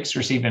the critics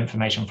receive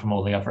information from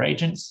all the other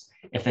agents.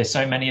 If there's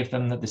so many of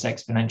them that this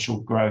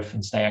exponential growth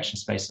in state action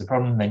space is a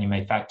problem, then you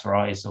may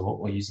factorize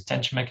or use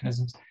attention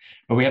mechanisms.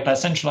 But we have that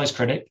centralized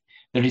critic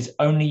that is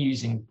only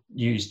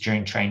used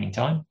during training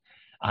time.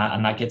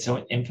 And that gets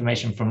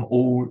information from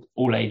all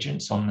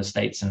agents on the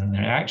states and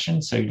their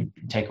actions. So you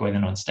take away the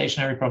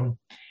non-stationary problem.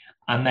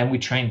 And then we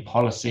train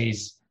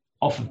policies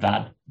off of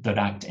that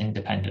act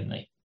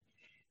independently.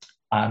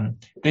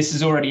 This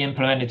is already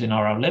implemented in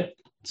RLlib.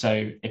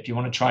 So if you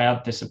want to try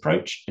out this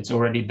approach, it's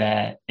already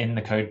there in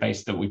the code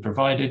base that we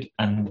provided.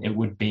 And it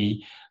would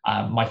be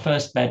my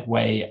first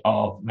way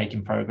of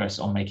making progress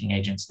on making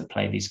agents that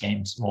play these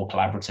games more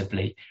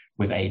collaboratively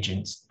with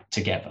agents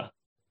together.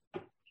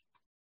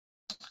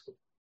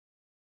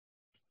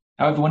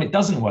 However, when it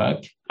doesn't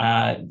work,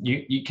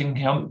 you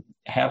can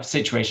have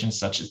situations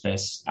such as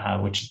this,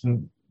 which is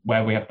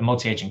where we have the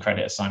multi-agent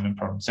credit assignment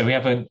problem. So we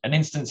have an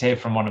instance here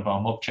from one of our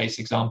mob chase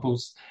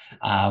examples,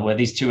 where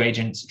these two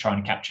agents are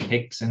trying to capture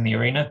pigs in the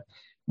arena.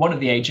 One of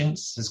the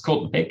agents has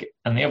caught the pig,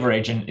 and the other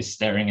agent is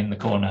staring in the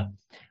corner.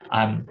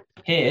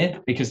 Here,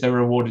 because they're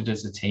rewarded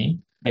as a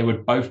team, they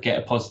would both get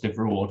a positive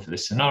reward for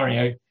this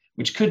scenario,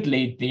 which could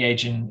lead the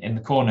agent in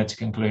the corner to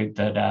conclude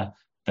that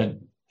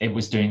it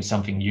was doing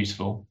something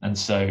useful, and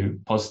so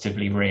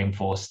positively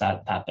reinforce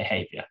that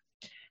behavior.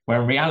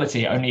 Where in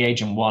reality, only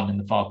agent one in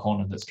the far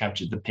corner that's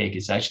captured the pig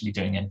is actually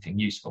doing anything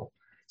useful.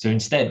 So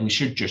instead, we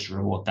should just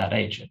reward that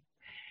agent.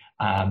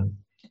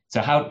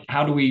 So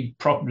how do we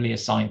properly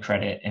assign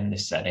credit in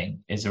this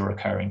setting is a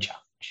recurring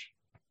challenge.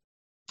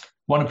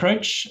 One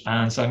approach,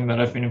 and something that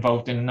I've been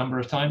involved in a number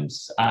of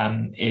times,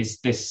 is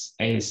this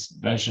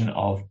version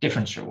of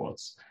difference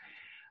rewards,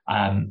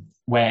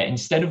 where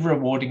instead of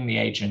rewarding the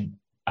agent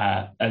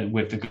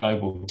with the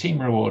global team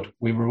reward,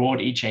 we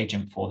reward each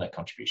agent for their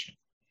contribution.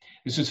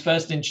 This was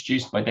first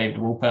introduced by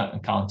David Wolpert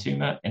and Khan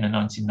Tuma in a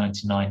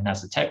 1999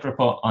 NASA Tech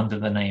report under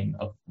the name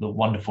of the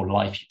Wonderful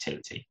Life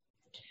utility.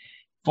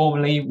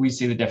 Formally, we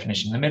see the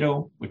definition in the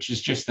middle, which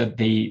is just that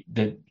the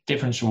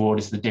difference reward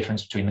is the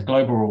difference between the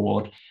global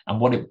reward and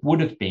what it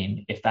would have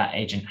been if that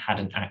agent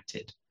hadn't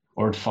acted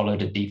or had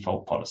followed a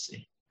default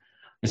policy.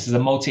 This is a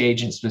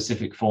multi-agent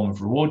specific form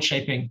of reward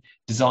shaping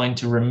designed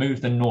to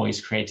remove the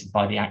noise created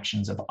by the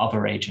actions of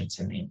other agents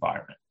in the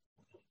environment.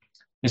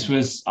 This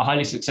was a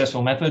highly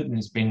successful method and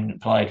has been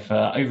applied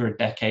for over a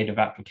decade of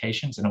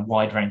applications in a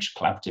wide range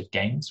of collaborative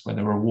games where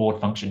the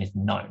reward function is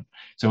known.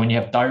 So when you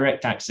have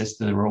direct access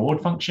to the reward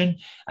function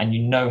and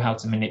you know how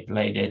to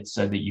manipulate it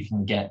so that you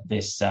can get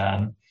this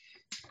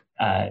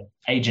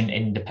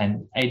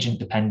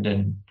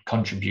agent-dependent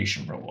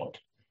contribution reward.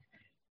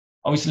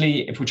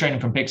 Obviously, if we're training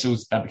from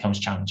pixels, that becomes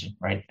challenging,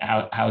 right?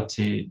 How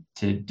to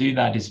do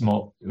that is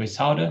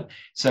harder.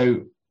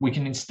 So we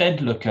can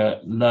instead look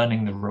at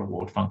learning the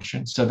reward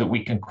function so that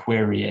we can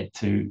query it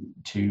to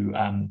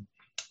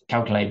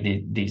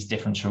calculate these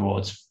difference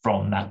rewards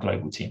from that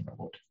global team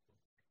reward.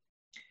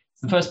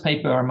 The first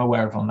paper I'm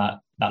aware of on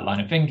that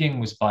line of thinking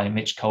was by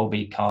Mitch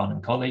Colby, Khan,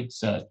 and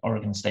colleagues at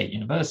Oregon State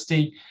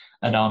University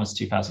at ARMAS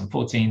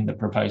 2014 that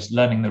proposed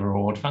learning the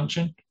reward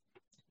function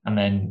and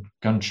then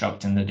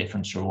constructing the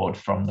difference reward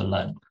from the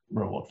learn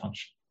reward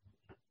function.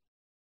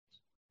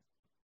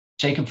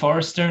 Jacob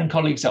Forrester and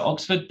colleagues at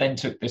Oxford then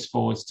took this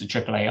forwards to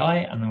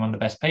AAAI and they won the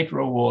Best Paper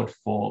Award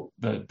for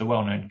the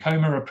well-known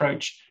COMA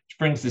approach, which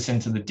brings this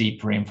into the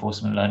deep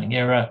reinforcement learning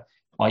era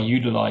by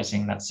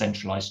utilizing that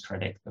centralized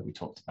critic that we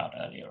talked about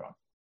earlier on.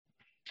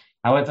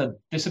 However,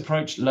 this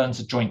approach learns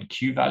a joint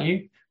Q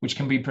value, which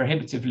can be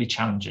prohibitively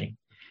challenging.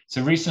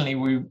 So recently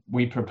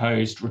we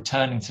proposed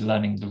returning to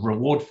learning the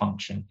reward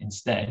function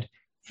instead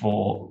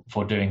for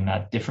doing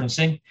that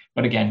differencing,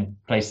 but again,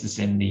 place this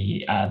in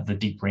the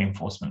deep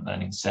reinforcement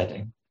learning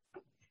setting.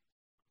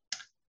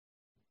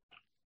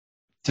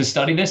 To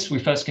study this, we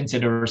first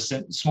consider a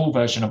small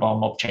version of our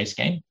mob chase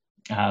game,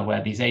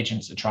 where these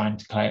agents are trying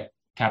to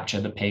capture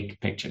the pig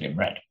pictured in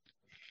red.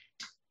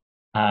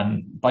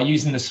 By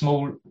using the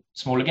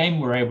smaller game,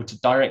 we're able to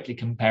directly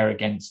compare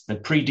against the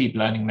pre-deep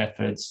learning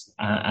methods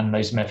and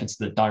those methods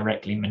that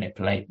directly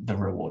manipulate the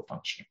reward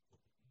function.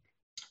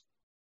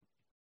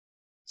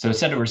 So a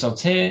set of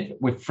results here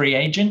with 3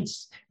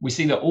 agents. We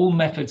see that all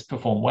methods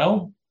perform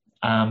well,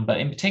 but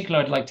in particular,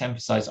 I'd like to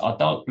emphasize our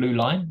dark blue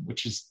line,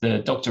 which is the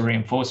doctor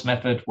reinforced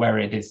method where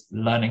it is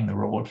learning the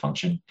reward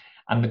function,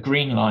 and the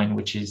green line,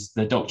 which is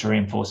the doctor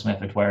reinforced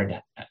method where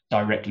it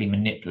directly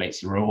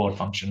manipulates the reward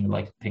function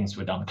like things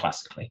were done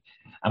classically.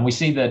 And we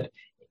see that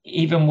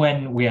even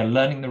when we are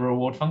learning the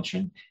reward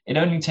function, it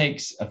only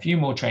takes a few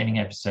more training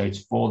episodes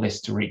for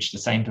this to reach the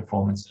same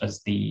performance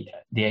as the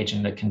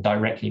agent that can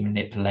directly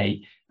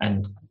manipulate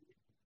and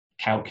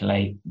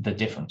calculate the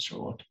difference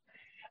reward.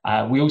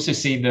 We also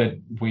see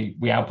that we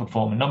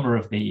outperform a number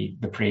of the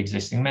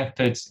pre-existing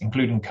methods,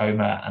 including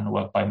COMA and the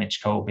work by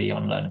Mitch Colby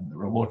on learning the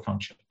reward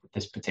function with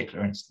this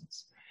particular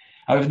instance.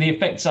 However, the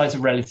effect size are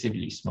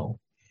relatively small.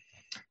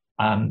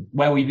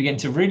 Where we begin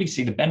to really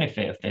see the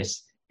benefit of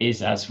this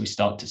is as we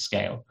start to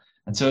scale.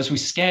 And so as we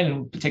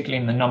scale,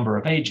 particularly in the number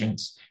of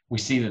agents, we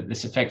see that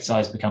this effect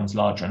size becomes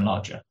larger and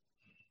larger.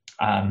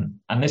 And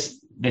this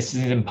is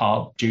in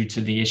part due to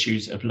the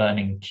issues of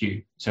learning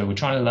Q. So we're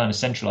trying to learn a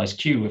centralized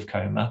Q with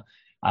COMA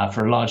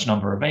for a large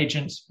number of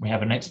agents. We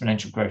have an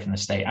exponential growth in the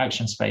state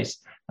action space,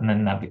 and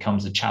then that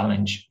becomes a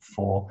challenge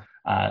for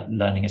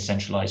learning a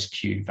centralized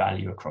Q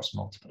value across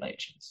multiple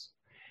agents.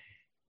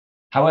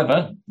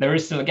 However, there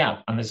is still a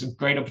gap, and there's a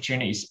great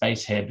opportunity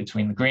space here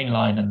between the green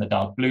line and the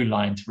dark blue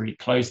line to really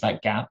close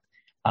that gap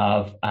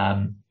of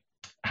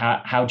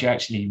how do you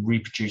actually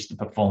reproduce the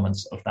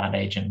performance of that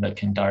agent that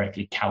can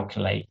directly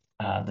calculate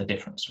the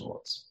difference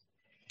rewards.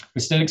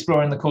 We're still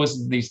exploring the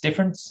causes of these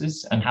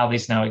differences and how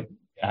these now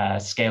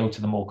scale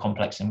to the more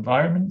complex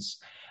environments,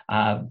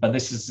 but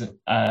this is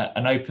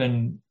an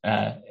open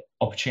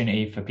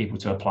opportunity for people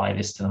to apply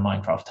this to the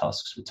Minecraft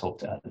tasks we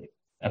talked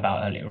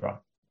about earlier on.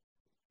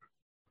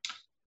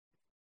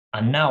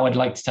 And now I'd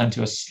like to turn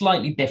to a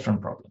slightly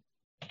different problem.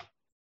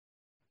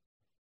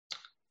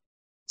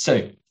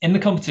 So in the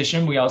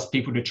competition, we asked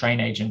people to train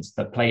agents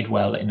that played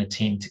well in a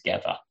team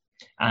together.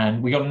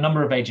 And we got a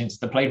number of agents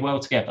that played well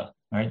together,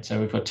 right?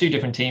 So we've got 2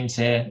 different teams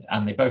here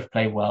and they both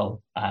play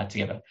well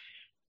together.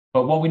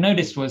 But what we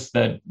noticed was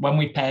that when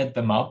we paired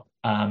them up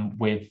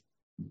with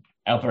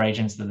other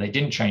agents that they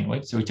didn't train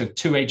with, so we took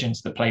 2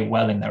 agents that play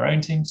well in their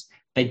own teams,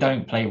 they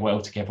don't play well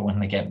together when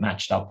they get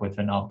matched up with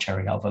an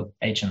arbitrary other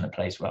agent that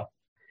plays well.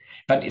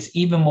 But it's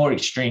even more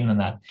extreme than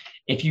that.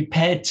 If you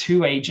pair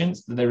 2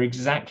 agents that are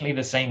exactly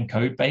the same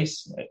code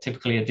base,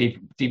 typically a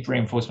deep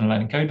reinforcement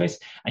learning code base,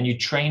 and you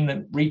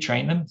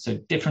retrain them, so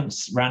different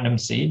random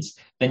seeds,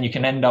 then you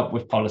can end up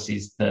with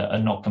policies that are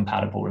not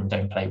compatible and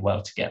don't play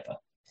well together.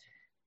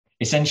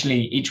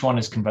 Essentially, each one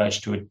has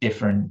converged to a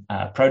different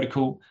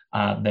protocol.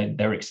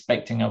 They're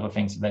expecting other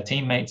things of their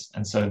teammates,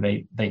 and so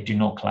they do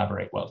not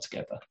collaborate well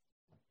together.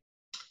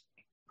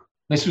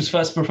 This was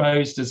first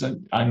proposed, as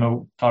I'm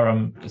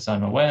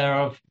aware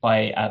of,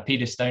 by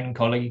Peter Stone and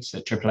colleagues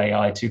at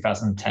AAAI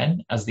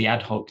 2010 as the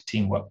ad hoc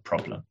teamwork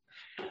problem.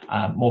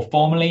 More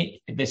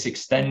formally, this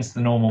extends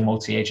the normal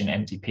multi-agent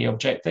MTP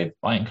objective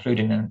by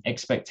including an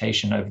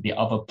expectation over the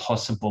other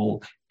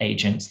possible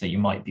agents that you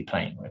might be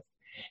playing with.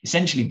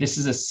 Essentially, this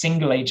is a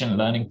single agent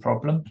learning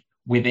problem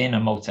within a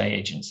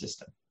multi-agent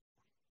system.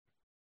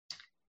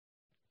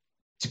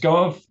 To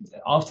go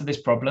after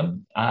this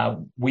problem,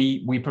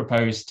 we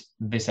proposed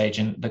this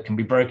agent that can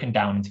be broken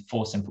down into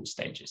 4 simple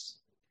stages.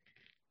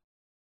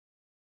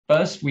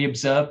 First, we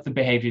observe the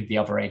behavior of the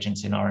other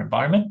agents in our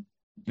environment.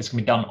 This can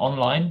be done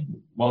online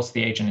whilst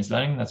the agent is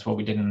learning. That's what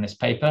we did in this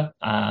paper.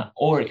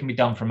 Or it can be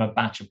done from a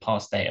batch of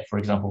past data, for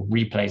example,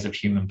 replays of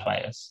human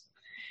players.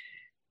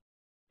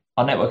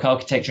 Our network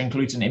architecture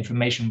includes an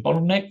information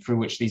bottleneck through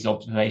which these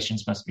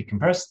observations must be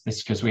compressed. This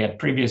is because we had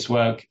previous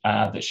work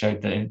that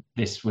showed that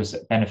this was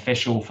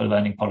beneficial for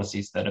learning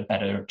policies that are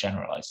better at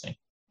generalizing.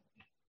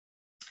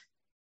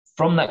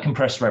 From that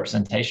compressed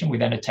representation, we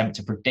then attempt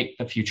to predict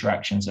the future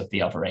actions of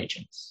the other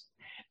agents.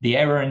 The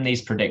error in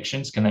these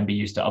predictions can then be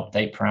used to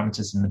update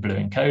parameters in the blue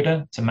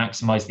encoder to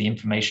maximize the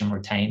information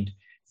retained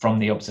from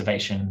the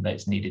observation that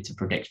is needed to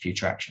predict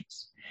future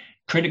actions.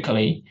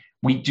 Critically,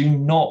 we do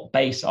not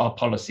base our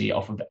policy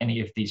off of any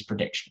of these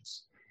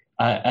predictions.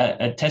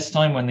 At test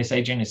time, when this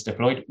agent is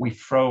deployed, we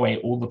throw away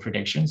all the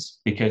predictions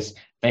because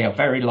they are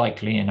very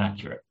likely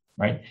inaccurate,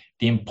 right?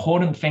 The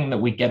important thing that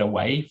we get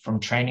away from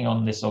training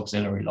on this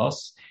auxiliary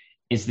loss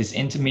is this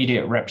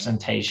intermediate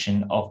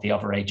representation of the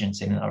other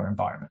agents in our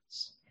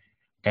environments,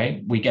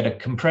 okay? We get a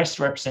compressed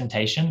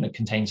representation that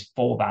contains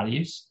 4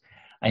 values,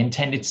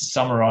 intended to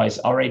summarize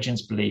our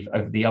agent's belief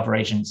over the other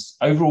agent's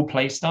overall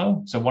play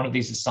style. So one of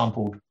these is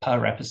sampled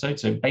per episode.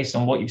 So based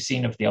on what you've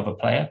seen of the other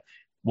player,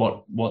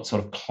 what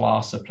sort of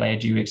class of player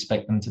do you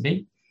expect them to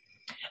be?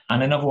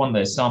 And another one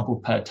that is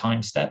sampled per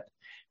time step,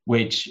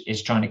 which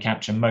is trying to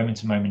capture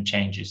moment-to-moment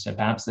changes. So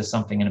perhaps there's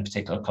something in a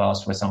particular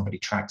class where somebody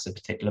tracks a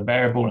particular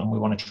variable, and we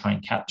want to try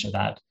and capture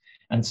that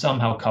and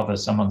somehow cover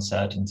some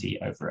uncertainty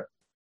over it.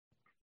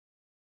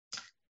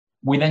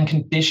 We then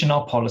condition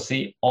our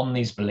policy on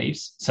these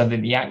beliefs so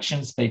that the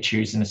actions they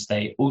choose in a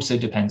state also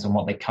depends on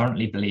what they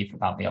currently believe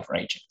about the other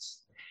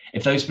agents.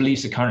 If those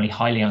beliefs are currently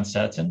highly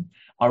uncertain,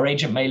 our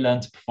agent may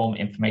learn to perform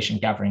information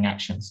gathering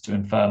actions to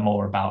infer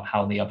more about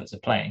how the others are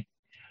playing.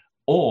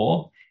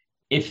 Or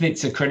if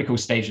it's a critical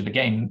stage of the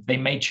game, they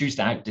may choose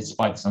to act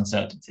despite this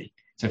uncertainty.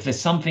 So if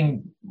there's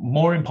something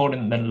more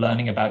important than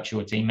learning about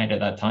your teammate at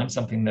that time,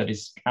 something that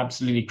is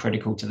absolutely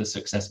critical to the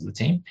success of the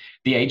team,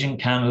 the agent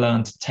can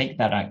learn to take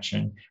that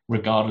action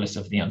regardless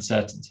of the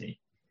uncertainty.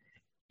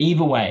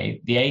 Either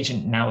way, the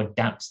agent now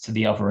adapts to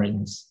the other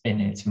in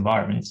its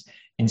environments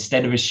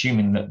instead of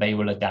assuming that they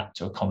will adapt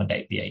to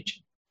accommodate the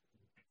agent.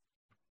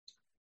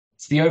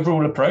 It's the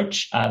overall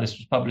approach. This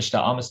was published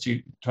at ARMAS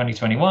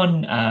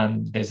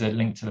 2021. There's a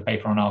link to the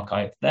paper on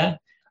arXiv there.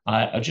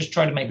 I'll just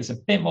try to make this a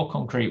bit more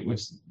concrete with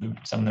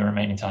some of the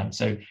remaining time.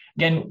 So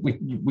again, we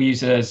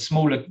use a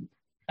smaller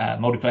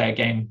multiplayer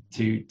game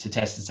to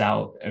test this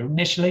out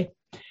initially.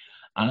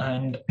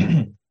 And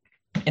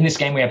in this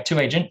game, we have two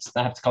agents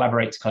that have to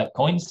collaborate to collect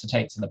coins to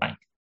take to the bank.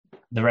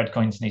 The red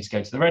coins need to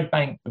go to the red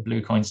bank, the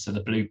blue coins to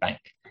the blue bank.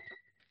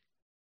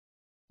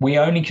 We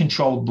only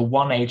control the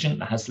one agent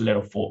that has the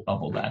little thought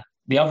bubble there.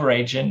 The other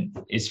agent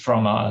is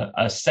from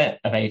a set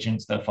of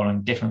agents that are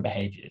following different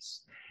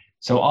behaviors.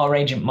 So our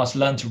agent must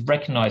learn to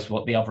recognize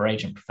what the other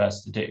agent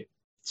prefers to do.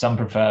 Some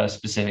prefer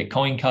specific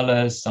coin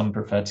colors, some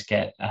prefer to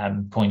get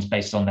coins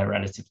based on their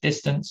relative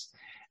distance.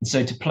 And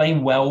so to play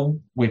well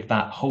with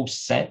that whole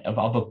set of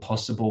other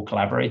possible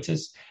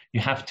collaborators, you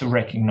have to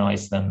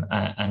recognize them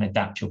and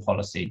adapt your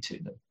policy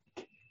to them.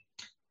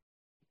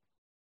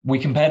 We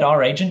compared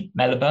our agent,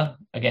 Melba,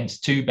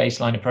 against two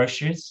baseline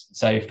approaches.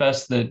 So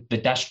first, the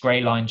dashed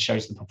gray line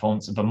shows the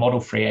performance of a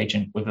model-free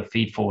agent with a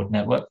feed-forward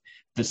network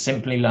that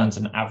simply learns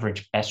an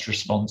average best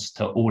response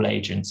to all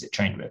agents it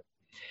trained with.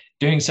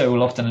 Doing so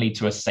will often lead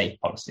to a safe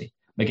policy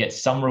that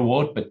gets some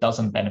reward but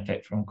doesn't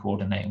benefit from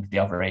coordinating with the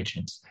other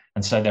agents.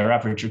 And so their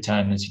average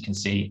return, as you can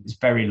see, is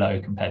very low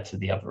compared to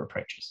the other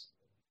approaches.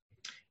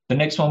 The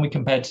next one we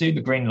compared to,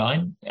 the green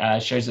line,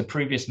 shows a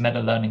previous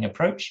meta-learning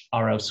approach,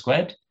 RL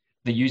squared,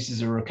 that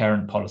uses a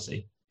recurrent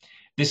policy.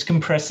 This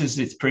compresses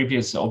its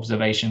previous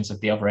observations of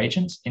the other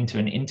agents into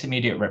an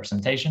intermediate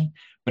representation,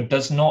 but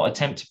does not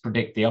attempt to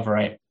predict the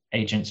other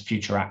agent's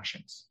future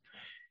actions.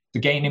 The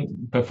gain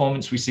in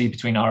performance we see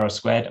between RL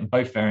squared and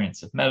both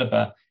variants of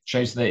Melba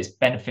shows that it's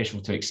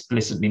beneficial to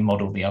explicitly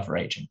model the other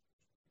agent.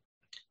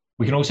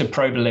 We can also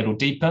probe a little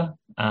deeper.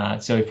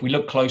 So if we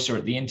look closer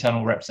at the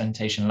internal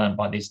representation learned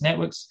by these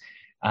networks,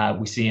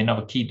 we see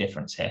another key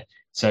difference here.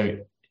 So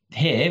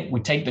here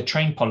we take the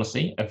train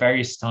policy at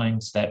various time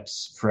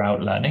steps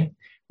throughout learning.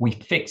 We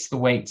fix the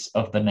weights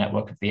of the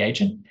network of the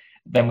agent.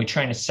 Then we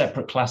train a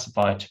separate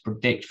classifier to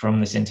predict from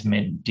this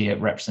intermediate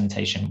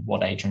representation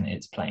what agent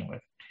it's playing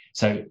with.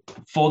 So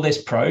for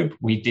this probe,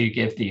 we do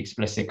give the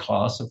explicit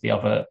class of the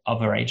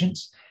other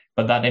agents,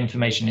 but that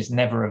information is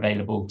never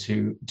available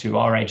to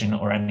our agent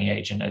or any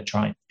agent at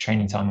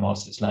training time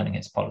whilst it's learning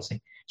its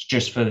policy. It's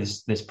just for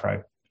this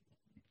probe.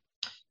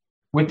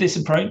 With this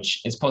approach,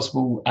 it's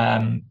possible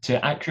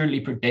to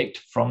accurately predict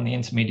from the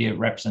intermediate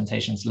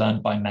representations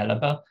learned by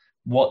Melba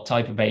what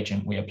type of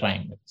agent we are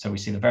playing with. So we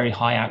see the very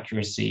high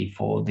accuracy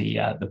for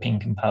the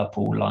pink and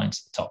purple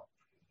lines at the top.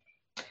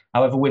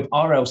 However, with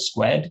RL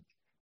squared,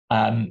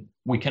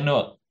 we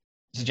cannot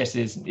suggest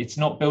it's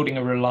not building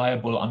a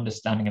reliable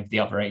understanding of the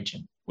other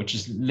agent, which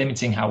is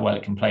limiting how well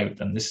it can play with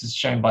them. This is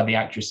shown by the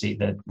accuracy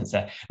that's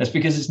there. That's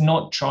because it's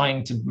not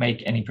trying to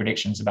make any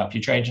predictions about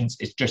future agents.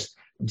 It's just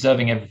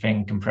observing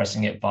everything,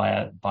 compressing it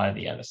via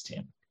the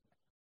LSTM.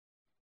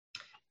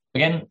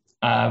 Again,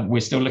 we're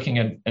still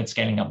looking at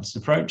scaling up this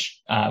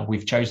approach.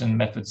 We've chosen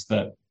methods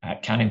that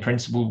can, in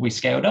principle, be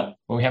scaled up,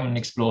 but we haven't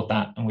explored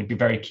that, and we'd be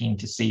very keen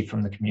to see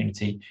from the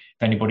community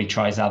if anybody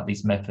tries out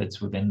these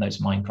methods within those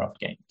Minecraft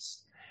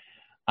games.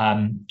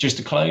 Just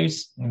to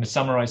close, I'm going to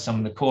summarize some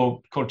of the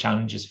core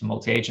challenges for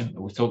multi-agent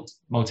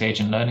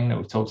learning that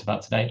we've talked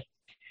about today.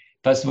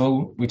 First of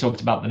all, we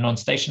talked about the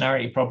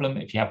non-stationarity problem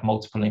if you have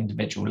multiple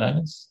individual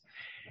learners.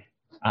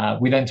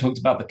 We then talked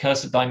about the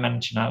cursor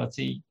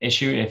dimensionality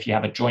issue if you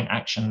have a joint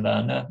action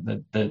learner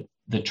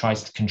that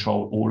tries to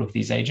control all of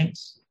these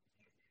agents.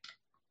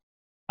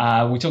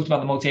 We talked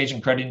about the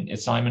multi-agent credit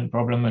assignment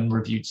problem and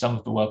reviewed some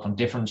of the work on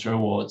difference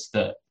rewards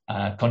that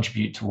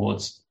contribute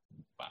towards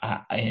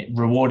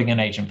rewarding an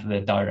agent for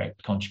their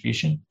direct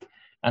contribution.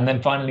 And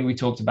then finally, we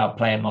talked about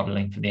player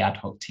modeling for the ad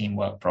hoc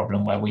teamwork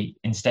problem, where we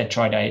instead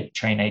try to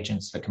train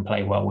agents that can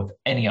play well with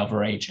any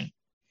other agent.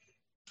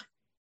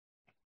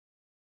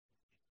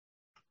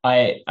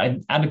 I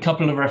add a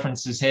couple of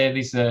references here.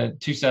 These are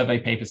two survey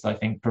papers that I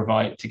think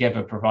provide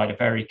a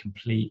very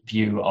complete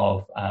view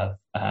of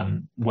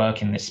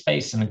work in this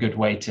space, and a good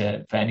way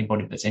for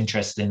anybody that's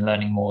interested in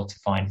learning more to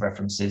find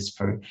references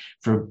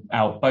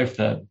throughout both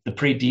the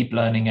pre-deep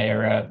learning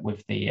era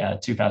with the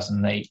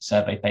 2008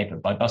 survey paper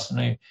by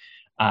Bussanu,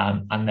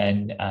 and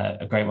then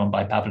a great one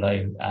by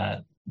Pablo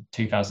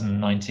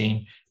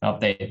 2019,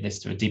 updated this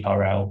to a deep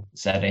RL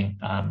setting.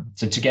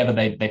 So together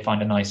they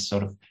find a nice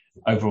sort of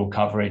overall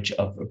coverage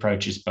of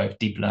approaches, both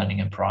deep learning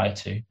and prior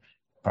to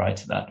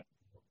that.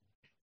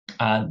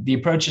 The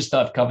approaches that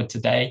I've covered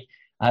today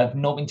have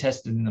not been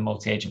tested in the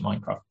multi-agent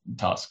Minecraft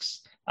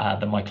tasks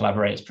that my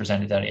collaborators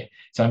presented earlier.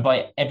 So I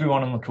invite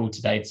everyone on the call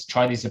today to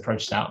try these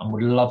approaches out, and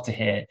would love to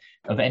hear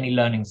of any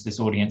learnings this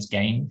audience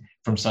gained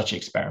from such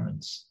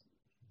experiments.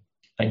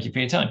 Thank you for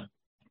your time.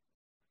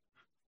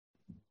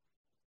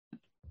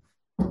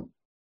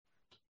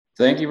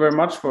 Thank you very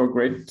much for a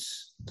great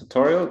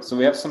tutorial. So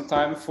we have some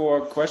time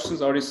for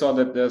questions. I already saw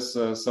that there's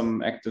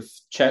some active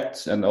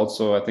chat, and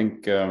also I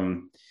think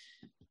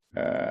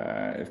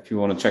if you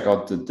want to check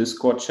out the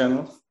Discord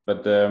channel.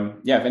 But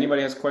yeah, if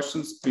anybody has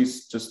questions,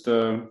 please just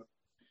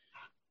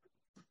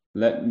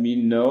let me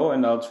know,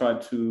 and I'll try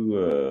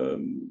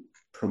to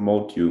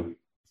promote you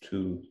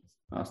to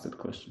ask that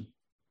question.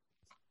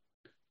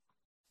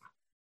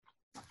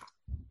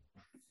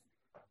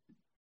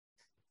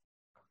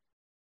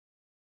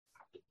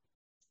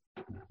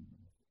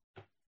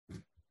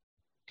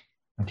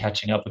 I'm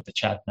catching up with the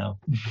chat now.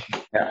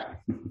 Yeah.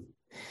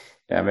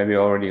 Yeah, maybe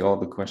already all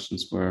the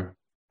questions were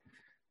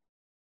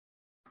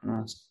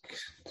asked.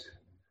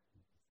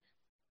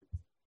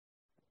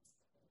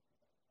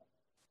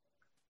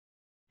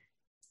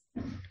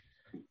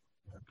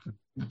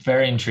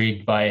 Very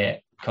intrigued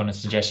by Connor's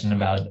suggestion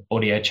about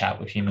audio chat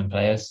with human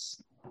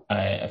players.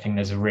 I think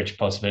there's a rich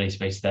possibility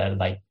space there.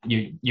 Like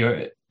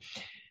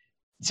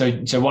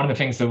so one of the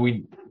things that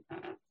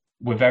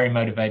we're very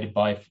motivated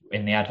by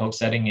in the ad hoc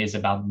setting is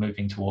about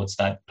moving towards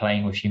that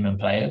playing with human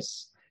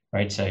players,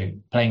 right? So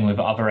playing with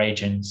other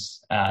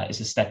agents is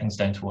a stepping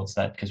stone towards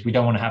that, because we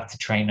don't want to have to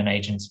train an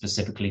agent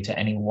specifically to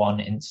any one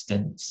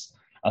instance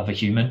of a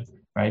human,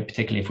 right?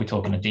 Particularly if we're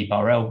talking a deep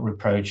RL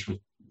approach with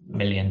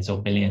millions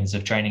or billions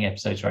of training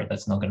episodes, right?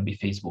 That's not going to be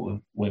feasible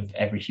with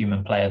every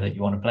human player that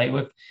you want to play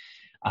with.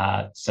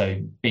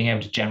 So being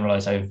able to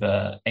generalize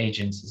over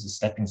agents is a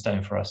stepping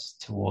stone for us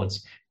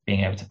towards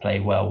being able to play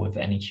well with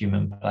any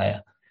human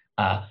player.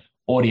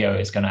 Audio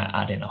is going to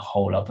add in a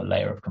whole other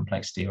layer of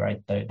complexity, right?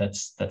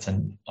 That's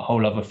a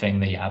whole other thing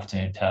that you have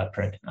to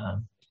interpret.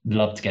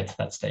 Love to get to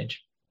that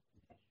stage.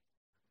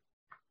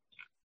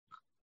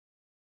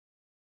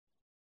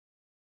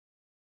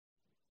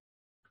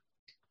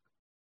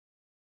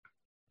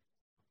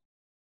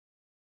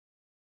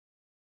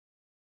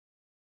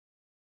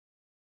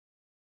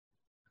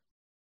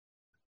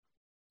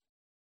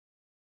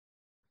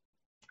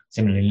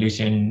 Similarly,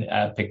 Lucian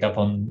picked up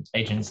on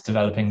agents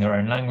developing their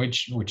own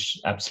language, which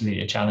is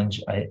absolutely a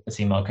challenge. I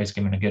see Marco's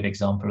given a good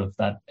example of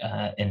that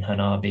in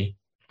Hanabi.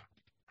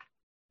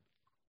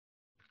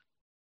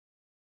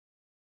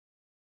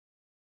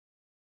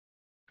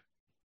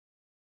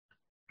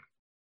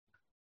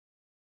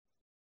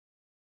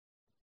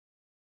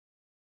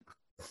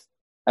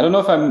 I don't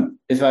know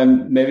if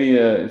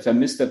I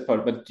missed that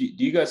part, but do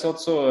you guys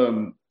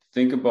also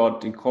think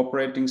about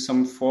incorporating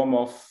some form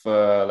of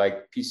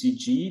like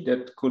PCG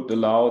that could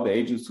allow the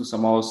agents to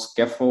somehow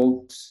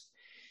scaffold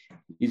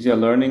easier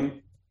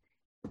learning?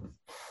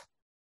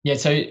 Yeah,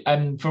 so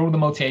for all the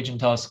multi-agent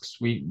tasks,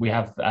 we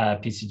have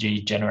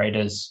PCG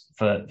generators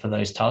for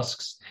those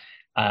tasks,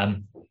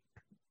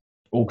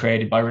 all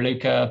created by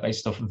Raluca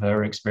based off of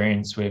her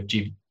experience with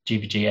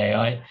GPG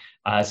AI.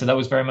 So that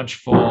was very much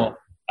for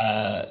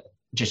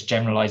just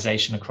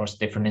generalization across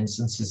different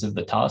instances of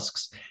the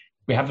tasks.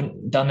 We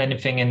haven't done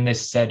anything in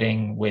this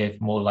setting with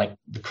more like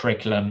the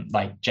curriculum,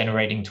 like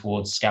generating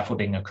towards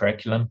scaffolding a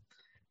curriculum.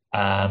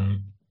 Yeah,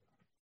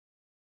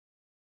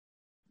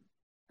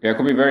 it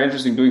could be very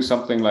interesting doing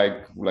something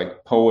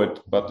like Poet,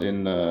 but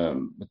in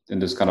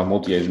this kind of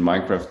multi-agent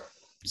Minecraft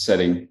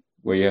setting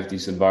where you have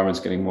these environments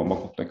getting more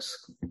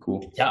complex. Could be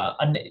cool. Yeah,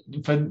 and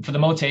for the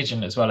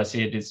multi-agent as well, I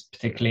see it is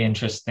particularly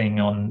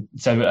interesting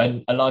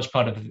so a large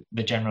part of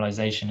the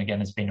generalization again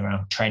has been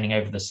around training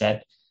over the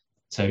set.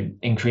 So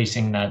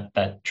increasing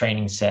that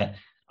training set.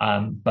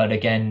 But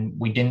again,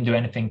 we didn't do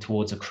anything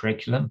towards a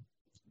curriculum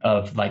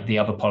of like the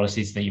other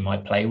policies that you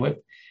might play with,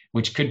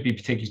 which could be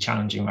particularly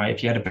challenging, right?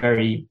 If you had a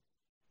very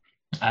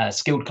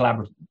skilled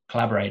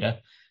collaborator,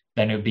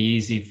 then it would be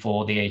easy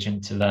for the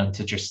agent to learn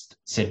to just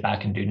sit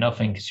back and do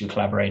nothing, because your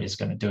collaborator is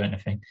going to do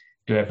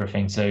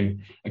everything. So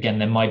again,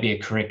 there might be a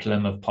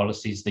curriculum of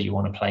policies that you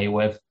want to play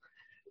with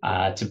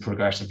to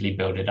progressively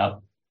build it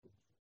up.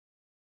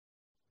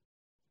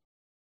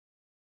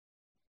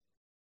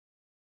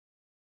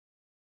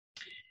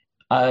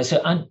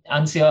 So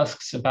Ansi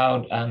asks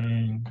about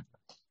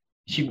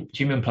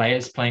human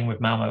players playing with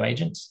Malmo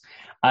agents.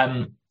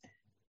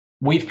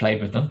 we've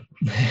played with them.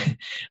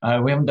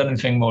 We haven't done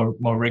anything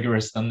more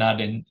rigorous than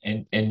that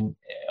in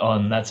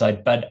on that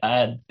side. But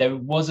there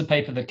was a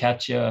paper that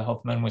Katja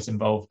Hoffman was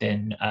involved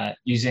in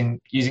using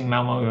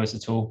Malmo as a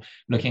tool,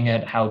 looking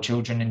at how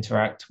children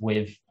interact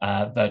with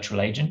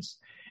virtual agents.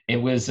 It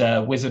was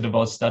a Wizard of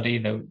Oz study.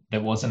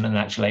 There wasn't an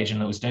actual agent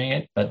that was doing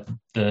it, but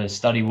the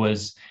study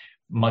was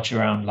much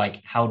around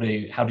like how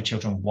do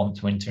children want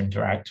to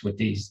interact with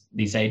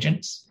these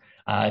agents.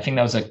 I think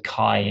that was at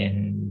Kai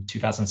in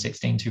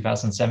 2016,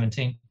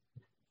 2017.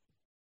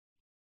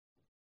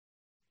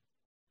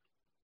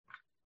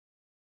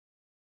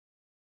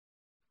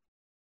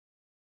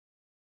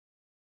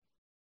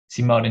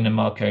 See Martin and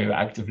Marco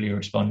actively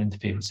responding to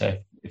people. So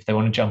if they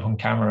want to jump on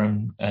camera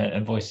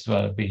and voice as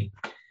well, it'd be,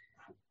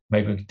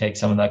 maybe we could take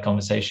some of that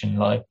conversation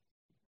live.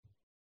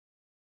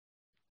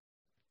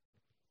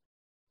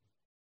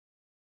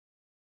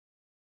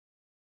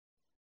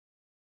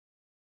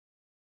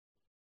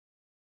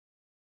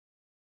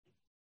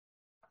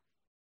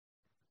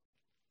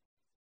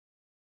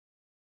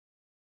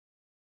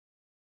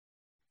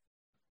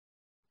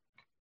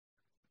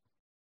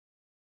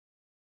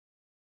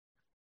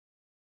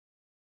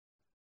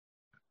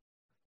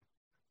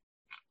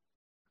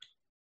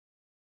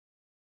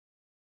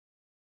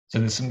 So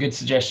there's some good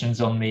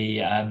suggestions on the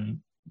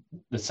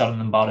Southern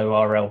Lombardo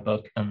RL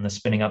book and the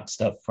spinning up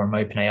stuff from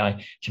OpenAI.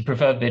 If you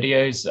prefer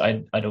videos,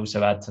 I'd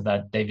also add to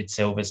that David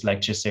Silver's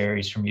lecture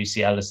series from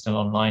UCL is still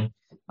online.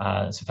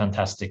 It's a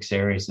fantastic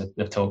series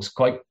that talks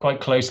quite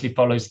closely,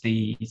 follows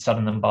the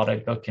Southern Lombardo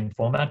book in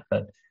format,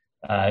 but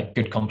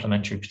good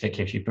complementary,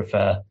 particularly if you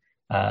prefer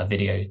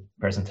video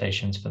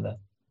presentations for that.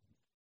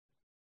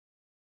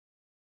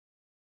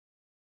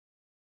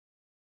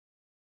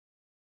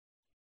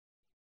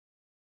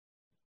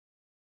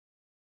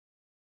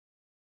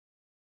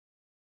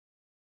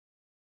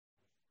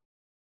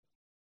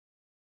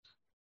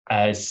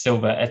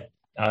 Silver,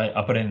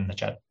 I'll put it in the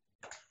chat.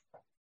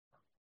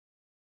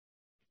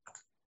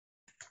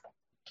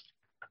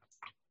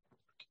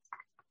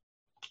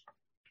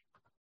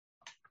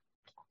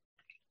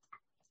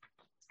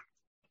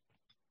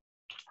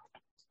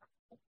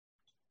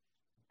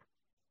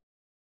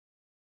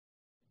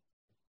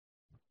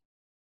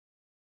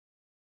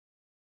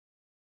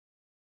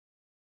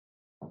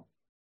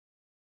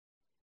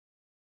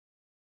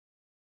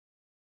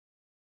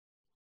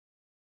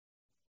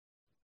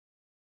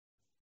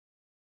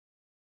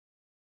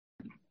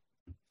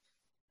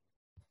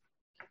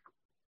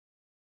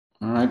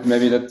 All right,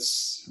 maybe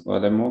that's,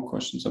 well, there are more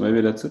questions, so maybe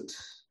that's it.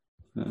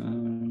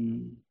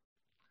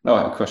 Oh,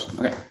 a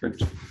question. Okay,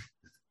 good.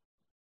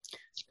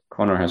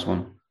 Connor has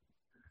one.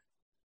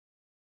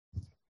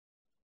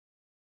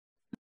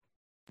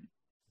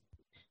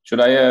 Should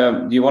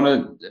I, do you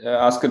want to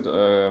ask it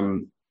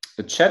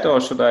the chat,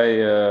 or should I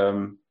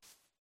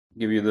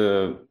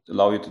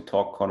allow you to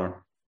talk,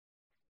 Connor?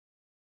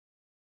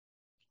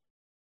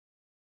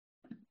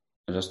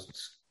 I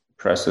just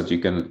press it, you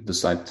can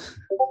decide.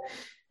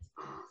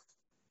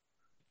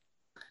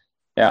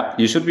 Yeah,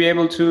 you should be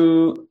able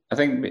to, I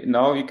think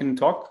now you can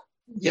talk.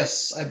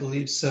 Yes, I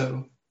believe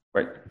so.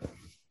 Right.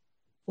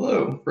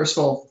 Hello. First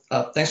of all,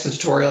 thanks for the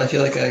tutorial. I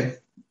feel like I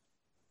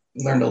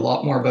learned a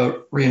lot more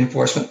about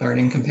reinforcement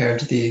learning compared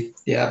to the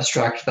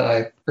abstract that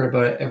I heard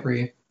about it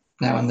every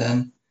now and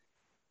then.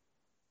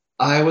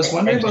 I was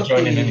wondering about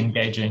joining and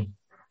engaging.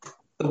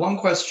 The one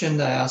question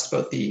that I asked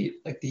about the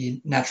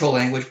natural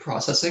language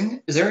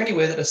processing. Is there any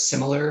way that a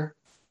similar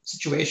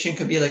situation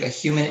could be like a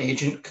human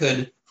agent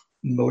could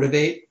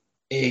motivate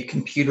a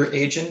computer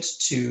agent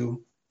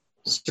to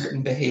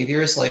certain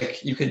behaviors?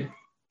 Like you could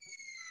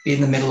be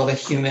in the middle of a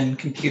human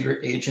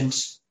computer agent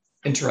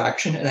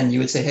interaction, and then you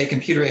would say, hey,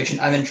 computer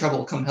agent, I'm in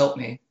trouble, come help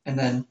me. And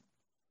then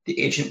the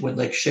agent would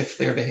like shift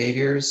their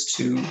behaviors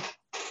to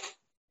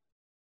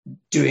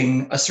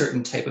doing a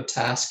certain type of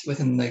task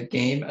within the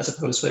game as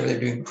opposed to whatever they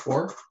were doing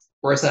before?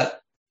 Or is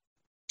that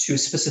too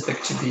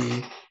specific to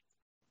be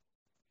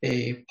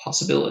a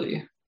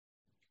possibility?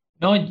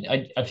 No,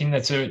 I think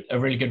that's a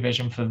really good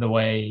vision for the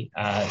way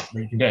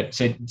we can do it.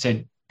 So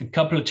a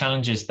couple of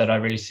challenges that I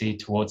really see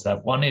towards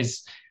that. One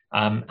is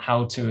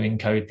how to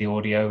encode the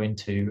audio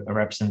into a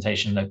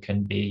representation that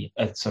can be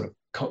a sort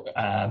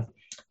of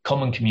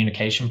common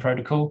communication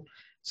protocol.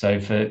 So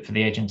for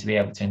the agent to be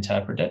able to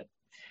interpret it.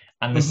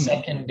 And the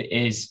second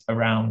is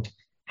around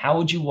how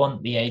would you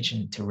want the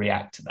agent to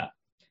react to that?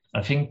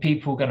 I think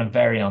people are going to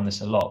vary on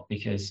this a lot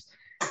because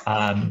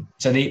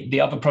so the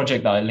other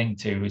project that I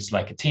linked to is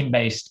like a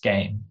team-based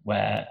game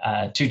where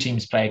two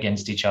teams play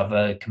against each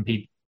other,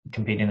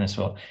 competing as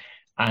well.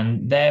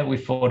 And there we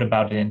thought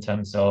about it in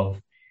terms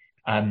of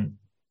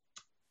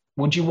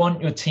would you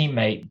want your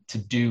teammate to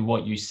do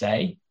what you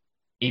say,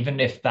 even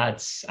if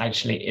that's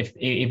actually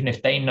even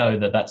if they know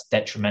that that's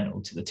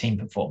detrimental to the team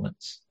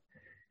performance?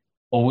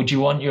 Or would you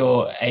want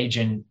your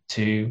agent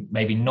to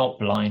maybe not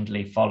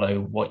blindly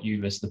follow what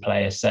you as the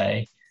player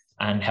say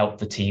and help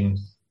the team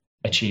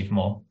achieve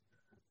more?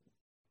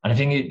 And I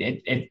think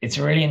it's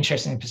a really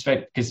interesting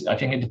perspective because I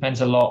think it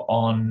depends a lot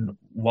on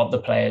what the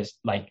players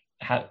like,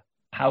 how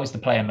how is the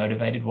player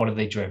motivated? What are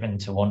they driven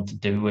to want to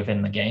do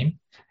within the game?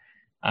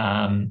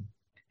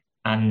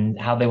 And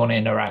how they want to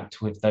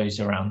interact with those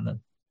around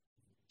them.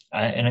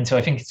 And so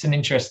I think it's an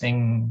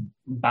interesting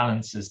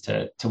balance as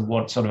to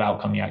what sort of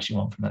outcome you actually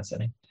want from that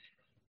setting.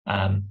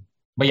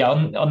 But yeah,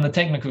 on the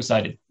technical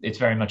side, it's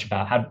very much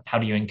about how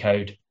do you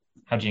encode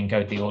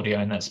the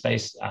audio in that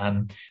space.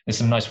 There's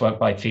some nice work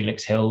by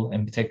Felix Hill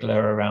in particular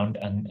around,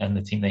 and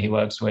the team that he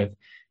works with,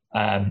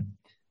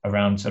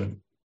 around sort of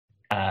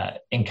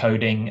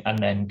encoding and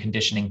then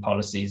conditioning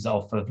policies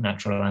off of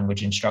natural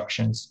language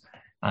instructions.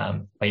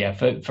 But yeah,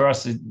 for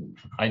us,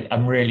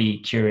 I'm really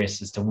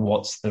curious as to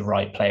what's the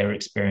right player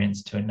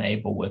experience to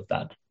enable with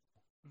that.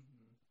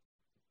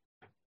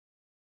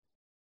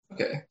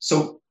 Okay,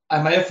 so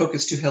I might have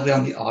focused too heavily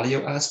on the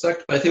audio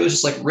aspect, but if it was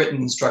just like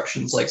written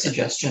instructions, like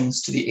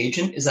suggestions to the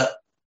agent, is that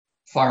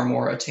far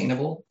more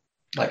attainable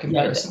by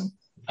comparison?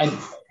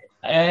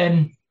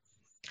 Yeah,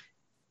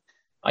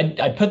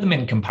 I'd put them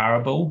in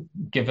comparable,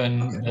 given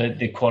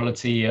the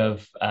quality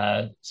of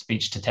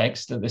speech to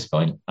text at this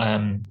point.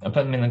 I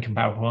put them in the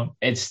comparable one.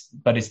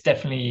 But it's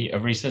definitely a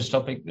research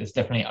topic. There's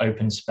definitely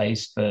open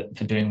space for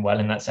doing well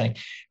in that setting,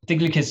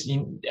 particularly because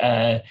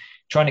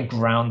trying to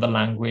ground the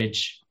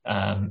language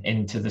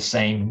into the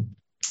same,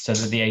 so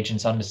that the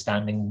agent's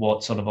understanding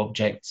what sort of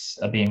objects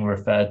are being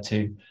referred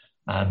to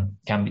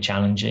can be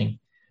challenging.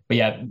 But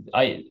yeah,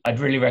 I'd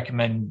really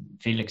recommend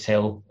Felix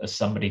Hill as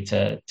somebody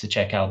to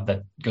check out.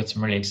 That got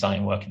some really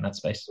exciting work in that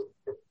space.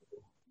 All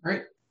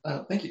right.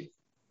 Thank you.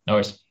 No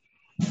worries.